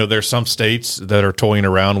 there's some states that are toying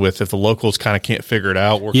around with, if the locals kind of can't figure it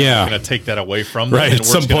out, we're going to take that away from them. Right. And At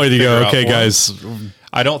some point you go, okay, guys,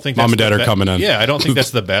 I don't think mom and dad are coming in. Yeah. I don't think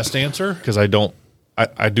that's the best answer, because I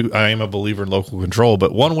am a believer in local control,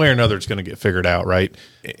 but one way or another, it's going to get figured out. Right.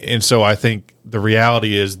 And so I think the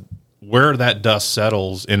reality is, where that dust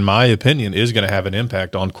settles, in my opinion, is going to have an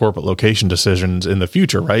impact on corporate location decisions in the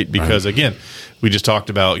future, right? Because again, we just talked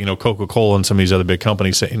about, Coca-Cola and some of these other big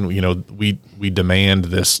companies saying, we demand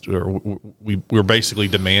this, or we're basically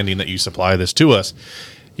demanding that you supply this to us.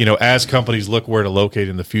 As companies look where to locate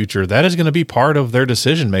in the future, that is going to be part of their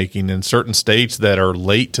decision making. In certain states that are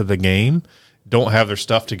late to the game, don't have their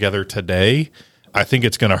stuff together today, I think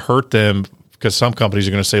it's going to hurt them, because some companies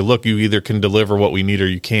are going to say, look, you either can deliver what we need or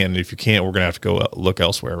you can't. And if you can't, we're going to have to go look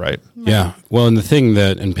elsewhere, right? Yeah. Well, and the thing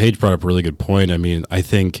and Paige brought up a really good point. I mean, I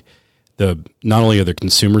think not only are the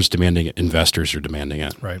consumers demanding it, investors are demanding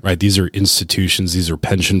it. Right. These are institutions. These are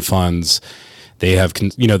pension funds. They have,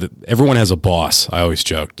 everyone has a boss. I always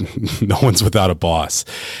joke, no one's without a boss.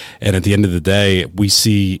 And at the end of the day, we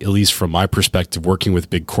see, at least from my perspective, working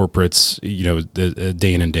with big corporates, the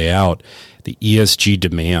day in and day out, the ESG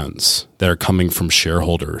demands that are coming from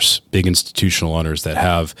shareholders, big institutional owners that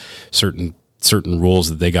have certain rules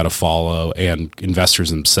that they got to follow, and investors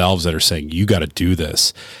themselves that are saying, you got to do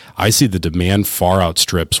this. I see the demand far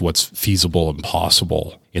outstrips what's feasible and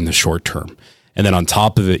possible in the short term. And then on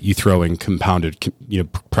top of it, you throw in compounded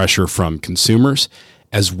pressure from consumers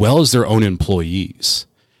as well as their own employees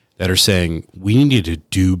that are saying, we need to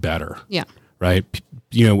do better. Yeah. Right.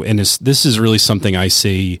 And this is really something I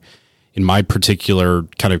see in my particular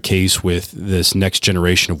kind of case with this next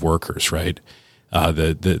generation of workers, right?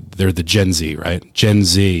 They're the Gen Z, right? Gen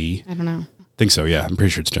Z. I don't know. I think so. Yeah. I'm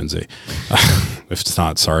pretty sure it's Gen Z. If it's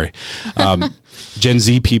not, sorry. Gen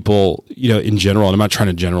Z people, in general, and I'm not trying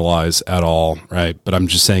to generalize at all, right? But I'm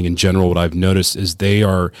just saying in general, what I've noticed is they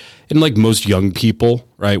are, and like most young people,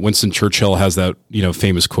 right? Winston Churchill has that,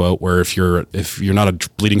 famous quote where if you're not a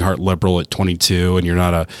bleeding heart liberal at 22 and you're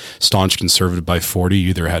not a staunch conservative by 40, you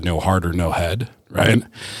either had no heart or no head, right?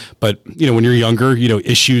 But, when you're younger,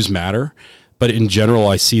 issues matter. But in general,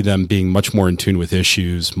 I see them being much more in tune with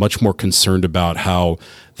issues, much more concerned about how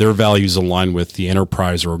their values align with the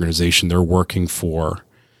enterprise or organization they're working for,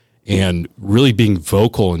 and really being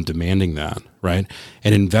vocal and demanding that, right?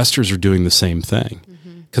 And investors are doing the same thing.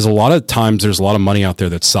 Because a lot of times there's a lot of money out there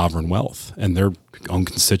that's sovereign wealth and their own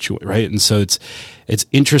constituent, right? And so it's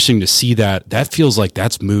interesting to see that. That feels like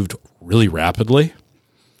that's moved really rapidly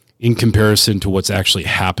in comparison to what's actually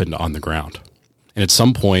happened on the ground. And at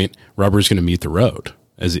some point, rubber is going to meet the road,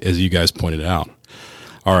 as you guys pointed out.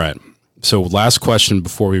 All right. So last question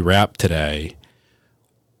before we wrap today.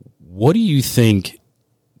 What do you think,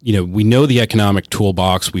 we know the economic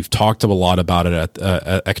toolbox. We've talked a lot about it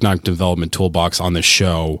at Economic Development Toolbox on this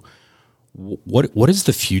show. What does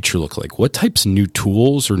the future look like? What types of new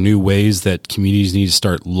tools or new ways that communities need to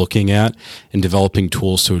start looking at and developing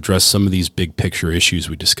tools to address some of these big picture issues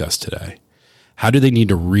we discussed today? How do they need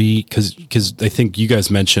to because I think you guys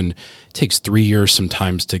mentioned it takes 3 years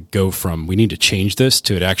sometimes to go from we need to change this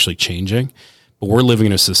to it actually changing. But we're living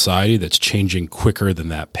in a society that's changing quicker than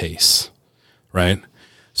that pace, right?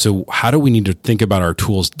 So how do we need to think about our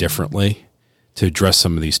tools differently to address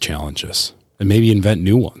some of these challenges and maybe invent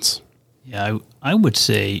new ones? Yeah, I would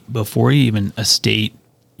say before even a state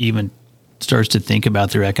even starts to think about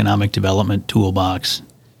their economic development toolbox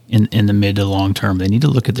in the mid to long term, they need to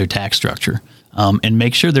look at their tax structure. And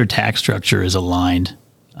make sure their tax structure is aligned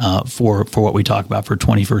for what we talk about for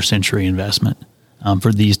 21st century investment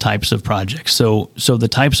for these types of projects. So the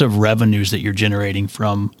types of revenues that you're generating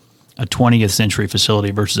from a 20th century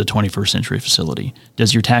facility versus a 21st century facility,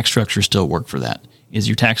 does your tax structure still work for that? Is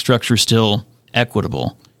your tax structure still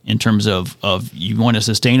equitable in terms of you want a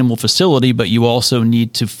sustainable facility, but you also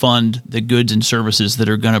need to fund the goods and services that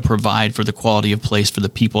are going to provide for the quality of place for the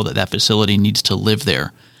people that facility needs to live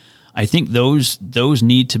there? I think those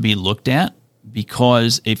need to be looked at,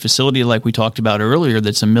 because a facility like we talked about earlier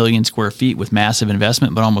that's 1 million square feet with massive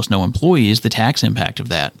investment but almost no employees, the tax impact of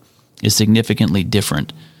that is significantly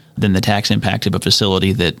different than the tax impact of a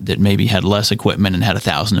facility that maybe had less equipment and had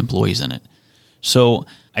 1,000 employees in it. So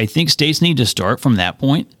I think states need to start from that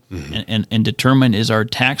point and determine, is our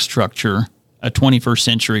tax structure a 21st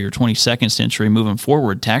century or 22nd century moving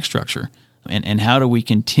forward tax structure? And how do we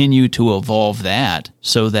continue to evolve that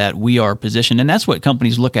so that we are positioned? And that's what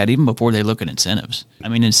companies look at even before they look at incentives. I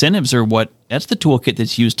mean, incentives are that's the toolkit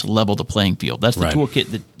that's used to level the playing field. That's the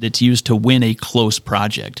toolkit that's used to win a close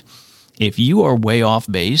project. If you are way off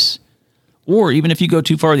base, or even if you go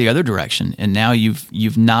too far the other direction and now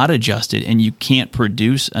you've not adjusted and you can't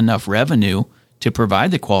produce enough revenue to provide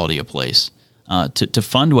the quality of place, to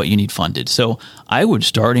fund what you need funded. So I would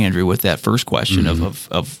start, Andrew, with that first question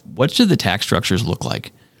of what should the tax structures look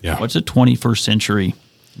like? Yeah. What's a 21st century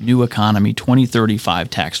new economy 2035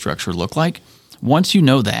 tax structure look like? Once you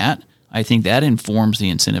know that, I think that informs the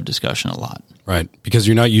incentive discussion a lot. Right, because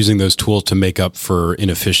you're not using those tools to make up for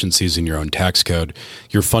inefficiencies in your own tax code.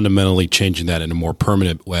 You're fundamentally changing that in a more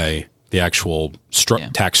permanent way, the actual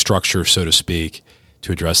tax structure, so to speak,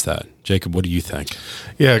 to address that. Jacob, what do you think?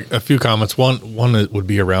 Yeah, a few comments. One that would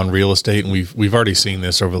be around real estate, and we've already seen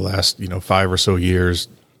this over the last 5 or so years.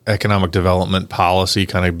 Economic development policy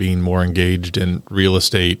kind of being more engaged in real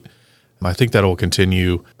estate. I think that will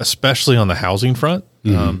continue, especially on the housing front,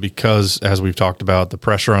 because as we've talked about, the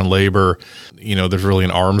pressure on labor, there's really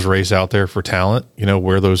an arms race out there for talent,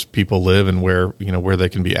 where those people live and where they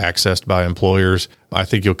can be accessed by employers. I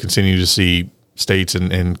think you'll continue to see states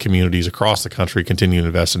and communities across the country continue to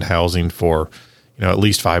invest in housing for, at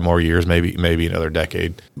least 5 more years, maybe another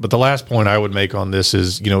decade. But the last point I would make on this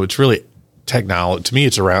is, it's really technology. To me,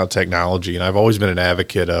 it's around technology. And I've always been an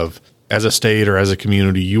advocate of, as a state or as a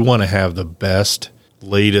community, you want to have the best,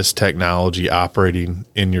 latest technology operating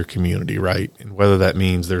in your community, right? And whether that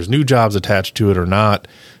means there's new jobs attached to it or not,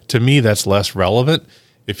 to me, that's less relevant.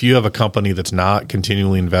 If you have a company that's not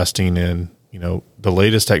continually investing in, the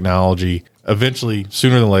latest technology, eventually,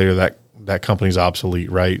 sooner than later, that company's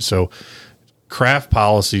obsolete, right? So craft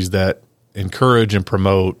policies that encourage and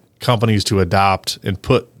promote companies to adopt and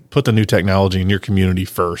put the new technology in your community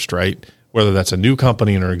first, right? whether that's a new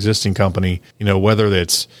company or existing company, whether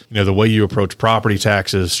it's, the way you approach property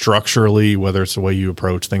taxes structurally, whether it's the way you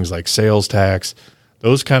approach things like sales tax,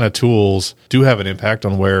 those kind of tools do have an impact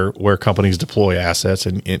on where companies deploy assets.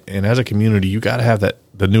 And as a community, you got to have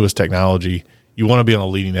the newest technology. You want to be on the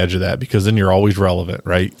leading edge of that, because then you're always relevant,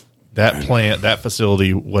 right? That plant, that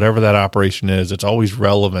facility, whatever that operation is, it's always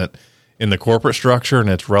relevant in the corporate structure, and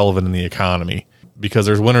it's relevant in the economy, because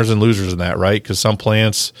there's winners and losers in that, right? Because some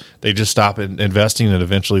plants, they just stop investing, and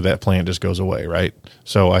eventually that plant just goes away, right?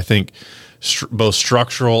 So I think both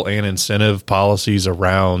structural and incentive policies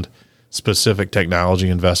around specific technology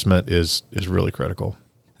investment is really critical.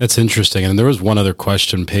 That's interesting. And there was one other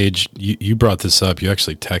question, Paige. You brought this up. You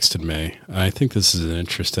actually texted me. I think this is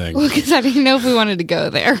interesting. Well, because I didn't know if we wanted to go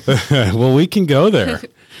there. Well, we can go there,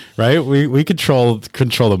 right? We control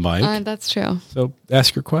the mic. That's true. So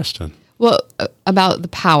ask your question. Well, about the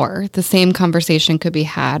power, the same conversation could be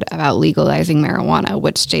had about legalizing marijuana,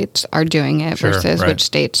 which states are doing it versus which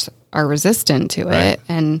states are resistant to it.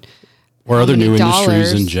 And or other new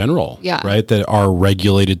industries in general, right? That are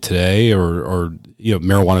regulated today, or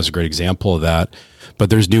marijuana is a great example of that.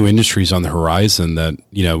 But there's new industries on the horizon that,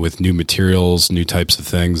 with new materials, new types of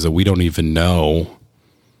things that we don't even know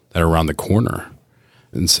that are around the corner.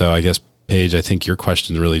 And so I guess, Paige, I think your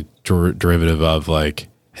question is really derivative of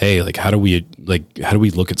hey, how do we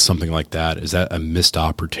look at something like that? Is that a missed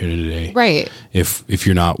opportunity? Right. If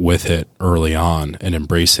you're not with it early on and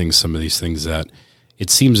embracing some of these things that it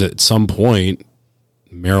seems at some point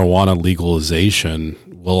marijuana legalization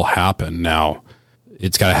will happen. Now,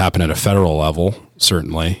 it's got to happen at a federal level,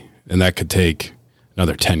 certainly, and that could take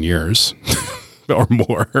another 10 years or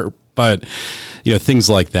more. But things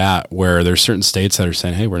like that, where there's certain states that are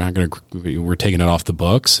saying, hey, we're taking it off the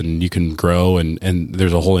books, and you can grow, and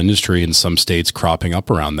there's a whole industry in some states cropping up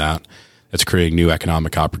around that. That's creating new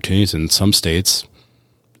economic opportunities. In some states,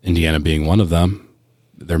 Indiana being one of them,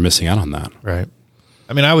 they're missing out on that. Right.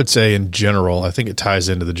 I mean, I would say in general, I think it ties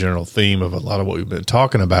into the general theme of a lot of what we've been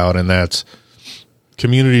talking about, and that's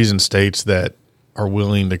communities and states that are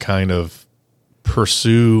willing to kind of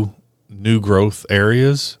pursue new growth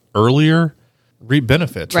areas earlier reap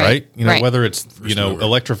benefits, right? Whether it's,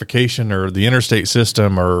 electrification or the interstate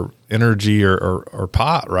system or energy or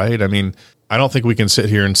pot, right? I mean, I don't think we can sit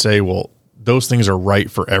here and say, well, those things are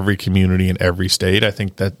right for every community in every state. I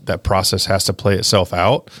think that process has to play itself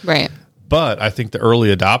out. Right. But I think the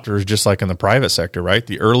early adopters, just like in the private sector, right?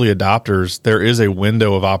 The early adopters, there is a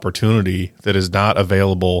window of opportunity that is not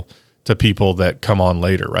available to people that come on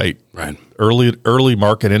later, right? Right. Early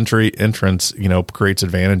market entrance, creates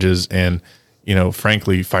advantages and,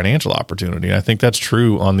 frankly, financial opportunity. And I think that's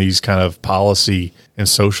true on these kind of policy and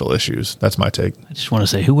social issues. That's my take. I just want to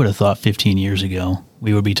say, who would have thought 15 years ago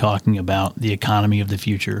we would be talking about the economy of the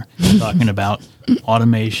future, talking about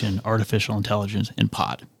automation, artificial intelligence, and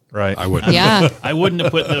pot? Right. I wouldn't. Yeah. I wouldn't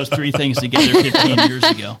have put those three things together 15 years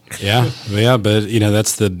ago. Yeah. But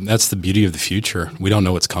that's the beauty of the future. We don't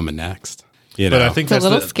know what's coming next. But I think it's a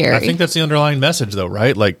little scary. I think that's the underlying message, though,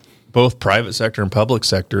 right? Like both private sector and public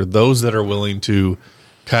sector, those that are willing to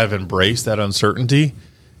kind of embrace that uncertainty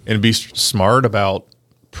and be smart about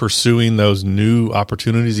pursuing those new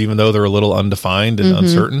opportunities, even though they're a little undefined and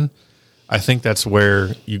uncertain. I think that's where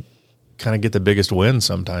you kind of get the biggest win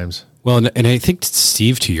sometimes. Well, and I think,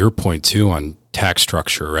 Steve, to your point too on tax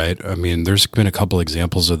structure, right? I mean, there's been a couple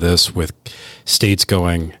examples of this with states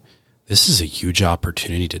going, this is a huge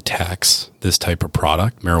opportunity to tax this type of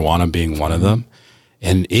product, marijuana being one of them.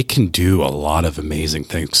 And it can do a lot of amazing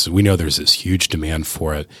things. We know there's this huge demand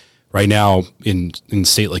for it. Right now, in a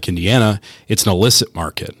state like Indiana, it's an illicit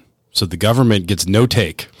market. So the government gets no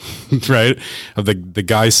take, right? Of the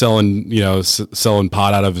guy selling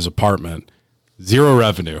pot out of his apartment. Zero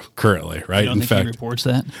revenue currently, right? You don't think he reports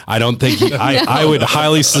that? I don't think I would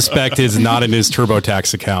highly suspect it's not in his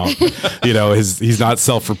TurboTax account. He's not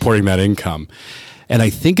self-reporting that income. And I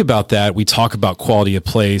think about that. We talk about quality of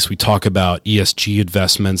place. We talk about ESG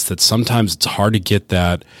investments, that sometimes it's hard to get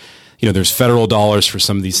that. There's federal dollars for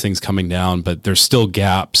some of these things coming down, but there's still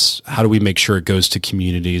gaps. How do we make sure it goes to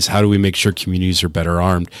communities? How do we make sure communities are better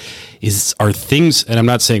armed? Are things, and I'm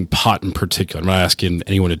not saying pot in particular, I'm not asking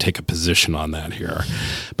anyone to take a position on that here,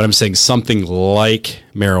 but I'm saying something like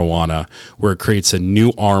marijuana, where it creates a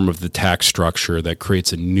new arm of the tax structure that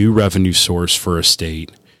creates a new revenue source for a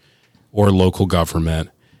state or local government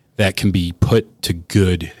that can be put to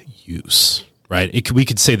good use, right? We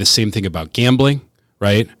could say the same thing about gambling,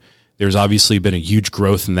 right? There's obviously been a huge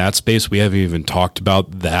growth in that space. We haven't even talked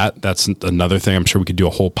about that. That's another thing I'm sure we could do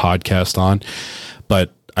a whole podcast on.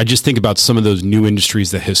 But I just think about some of those new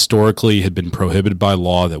industries that historically had been prohibited by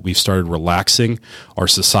law that we've started relaxing our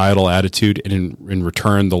societal attitude, and in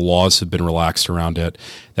return, the laws have been relaxed around it.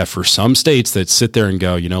 That for some states that sit there and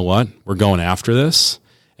go, you know what, we're going after this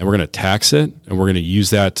and we're going to tax it and we're going to use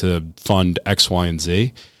that to fund X, Y, and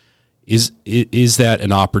Z. Is that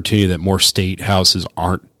an opportunity that more state houses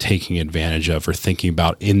aren't taking advantage of or thinking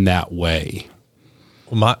about in that way?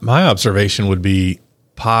 Well, my observation would be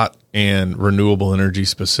pot and renewable energy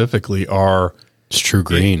specifically are it's true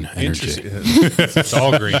green energy. It's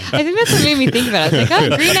all green. I think that's what made me think about it. I was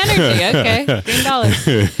like, oh, green energy. Okay. Green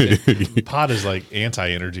dollars. Pot is like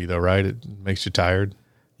anti-energy though, right? It makes you tired.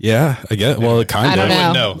 Yeah, I guess. Well, it kind of. I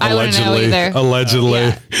don't know. I wouldn't know either.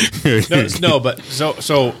 Allegedly. Yeah. No, but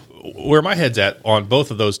so where my head's at on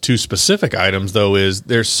both of those two specific items though is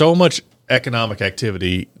there's so much economic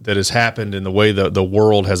activity that has happened in the way that the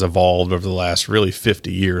world has evolved over the last really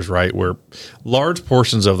 50 years, right? Where large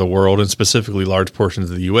portions of the world and specifically large portions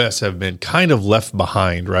of the U.S. have been kind of left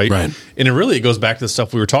behind, right? And it goes back to the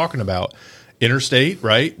stuff we were talking about. Interstate,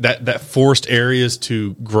 right? That forced areas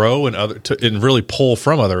to grow and really pull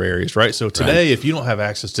from other areas, right? So today, if you don't have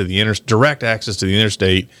access to the direct access to the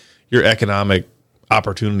interstate, your economic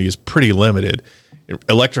opportunity is pretty limited.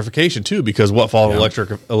 Electrification too, because what followed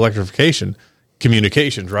electrification?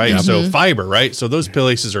 Communications, right? Mm-hmm. So fiber, right? So those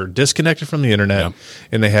places are disconnected from the internet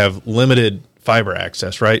and they have limited fiber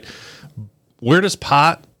access, right? Where does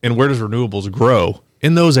pot and where does renewables grow?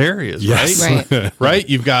 In those areas, right? Right.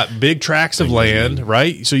 You've got big tracts of land,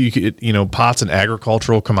 right? So you could, pot's an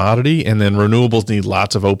agricultural commodity, and then renewables need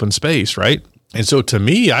lots of open space, right? And so to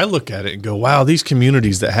me, I look at it and go, wow, these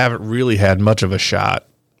communities that haven't really had much of a shot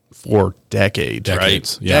for decades,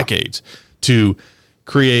 right? Yeah. Decades to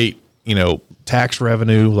create, tax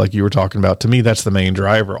revenue, like you were talking about. To me, that's the main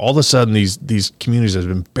driver. All of a sudden, these communities have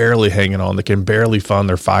been barely hanging on. They can barely fund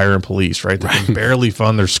their fire and police, right? They can barely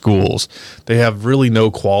fund their schools. They have really no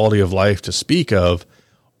quality of life to speak of.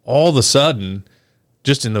 All of a sudden,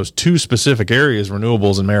 just in those two specific areas,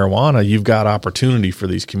 renewables and marijuana, you've got opportunity for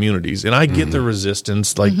these communities. And I get the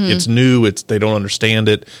resistance. Like it's new. They don't understand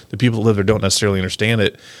it. The people that live there don't necessarily understand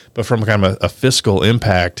it. But from kind of a fiscal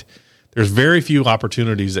impact, there's very few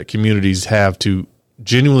opportunities that communities have to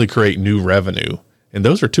genuinely create new revenue. And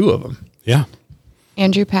those are two of them. Yeah.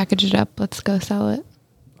 Andrew, package it up. Let's go sell it.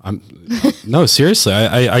 No, seriously.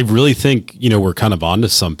 I really think, we're kind of onto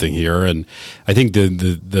something here. And I think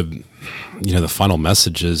the final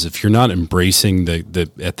message is if you're not embracing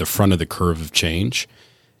the at the front of the curve of change,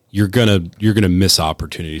 you're gonna miss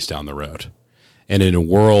opportunities down the road. And in a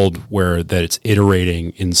world where that it's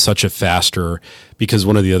iterating in such a faster, because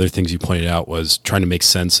one of the other things you pointed out was trying to make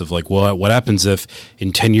sense of like, well, what happens if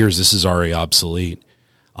in 10 years this is already obsolete?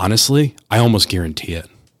 Honestly, I almost guarantee it,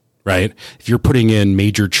 right? If you're putting in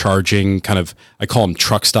major charging I call them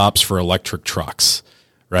truck stops for electric trucks,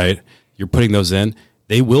 right? You're putting those in,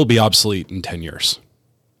 they will be obsolete in 10 years.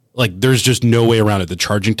 Like there's just no way around it. The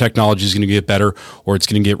charging technology is going to get better or it's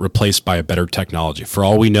going to get replaced by a better technology. For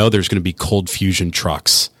all we know, there's going to be cold fusion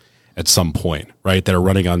trucks at some point, right? That are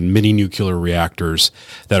running on mini nuclear reactors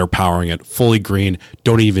that are powering it fully green,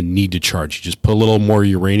 don't even need to charge. You just put a little more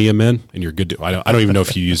uranium in and you're good to, I don't even know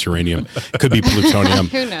if you use uranium. It could be plutonium.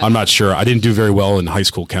 I'm not sure. I didn't do very well in high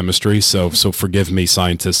school chemistry. So forgive me,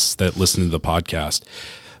 scientists that listen to the podcast.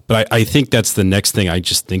 But I think that's the next thing I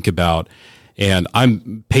just think about.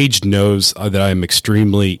 And Paige knows that I'm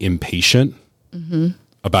extremely impatient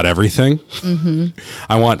about everything.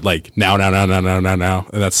 I want like now. And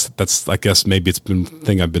that's I guess maybe it's been the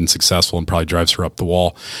thing I've been successful and probably drives her up the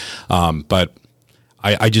wall. But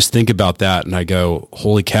I just think about that and I go,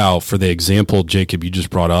 holy cow, for the example, Jacob, you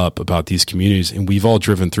just brought up about these communities and we've all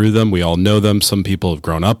driven through them. We all know them. Some people have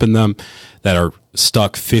grown up in them that are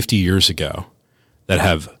stuck 50 years ago that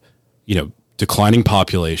have, declining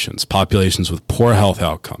populations with poor health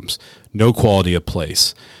outcomes, no quality of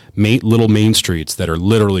place, little main streets that are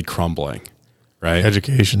literally crumbling, right?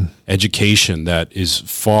 Education that is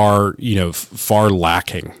far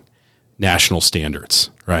lacking national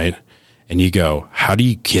standards, right? And you go, how do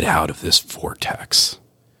you get out of this vortex?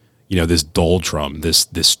 This doldrum,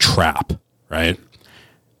 this trap, right?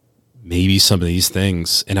 Maybe some of these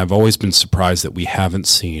things, and I've always been surprised that we haven't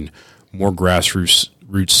seen more grassroots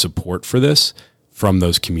support for this from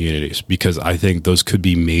those communities, because I think those could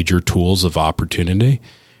be major tools of opportunity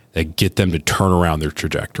that get them to turn around their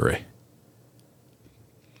trajectory.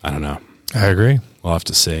 I don't know. I agree. We'll have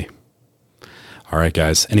to see. All right,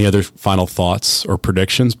 guys. Any other final thoughts or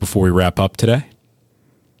predictions before we wrap up today?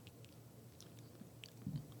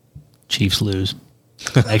 Chiefs lose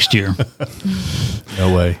next year.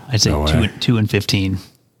 No way. I'd say No way. 2-15.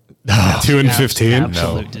 2-15.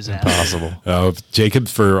 Absolute disaster. Impossible. Jacob,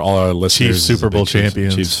 for all our listeners, Chiefs Super Bowl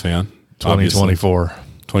champions. Chiefs fan. 2024.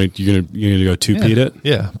 20. You gonna go two-peat it?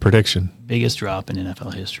 Yeah. Prediction. Biggest drop in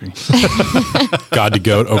NFL history. God to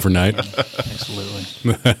goat overnight. Absolutely.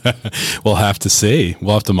 We'll have to see.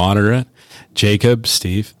 We'll have to monitor it. Jacob,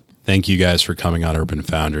 Steve, thank you guys for coming on Urban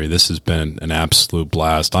Foundry. This has been an absolute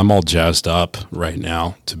blast. I'm all jazzed up right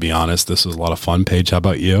now, to be honest. This is a lot of fun. Paige, how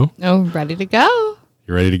about you? Oh, ready to go.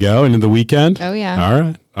 You ready to go into the weekend? Oh,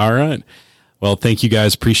 yeah. All right. Well, thank you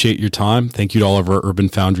guys. Appreciate your time. Thank you to all of our Urban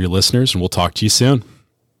Foundry listeners, and we'll talk to you soon.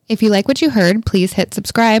 If you like what you heard, please hit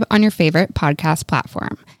subscribe on your favorite podcast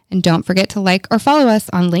platform. And don't forget to like or follow us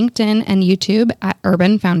on LinkedIn and YouTube at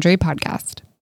Urban Foundry Podcast.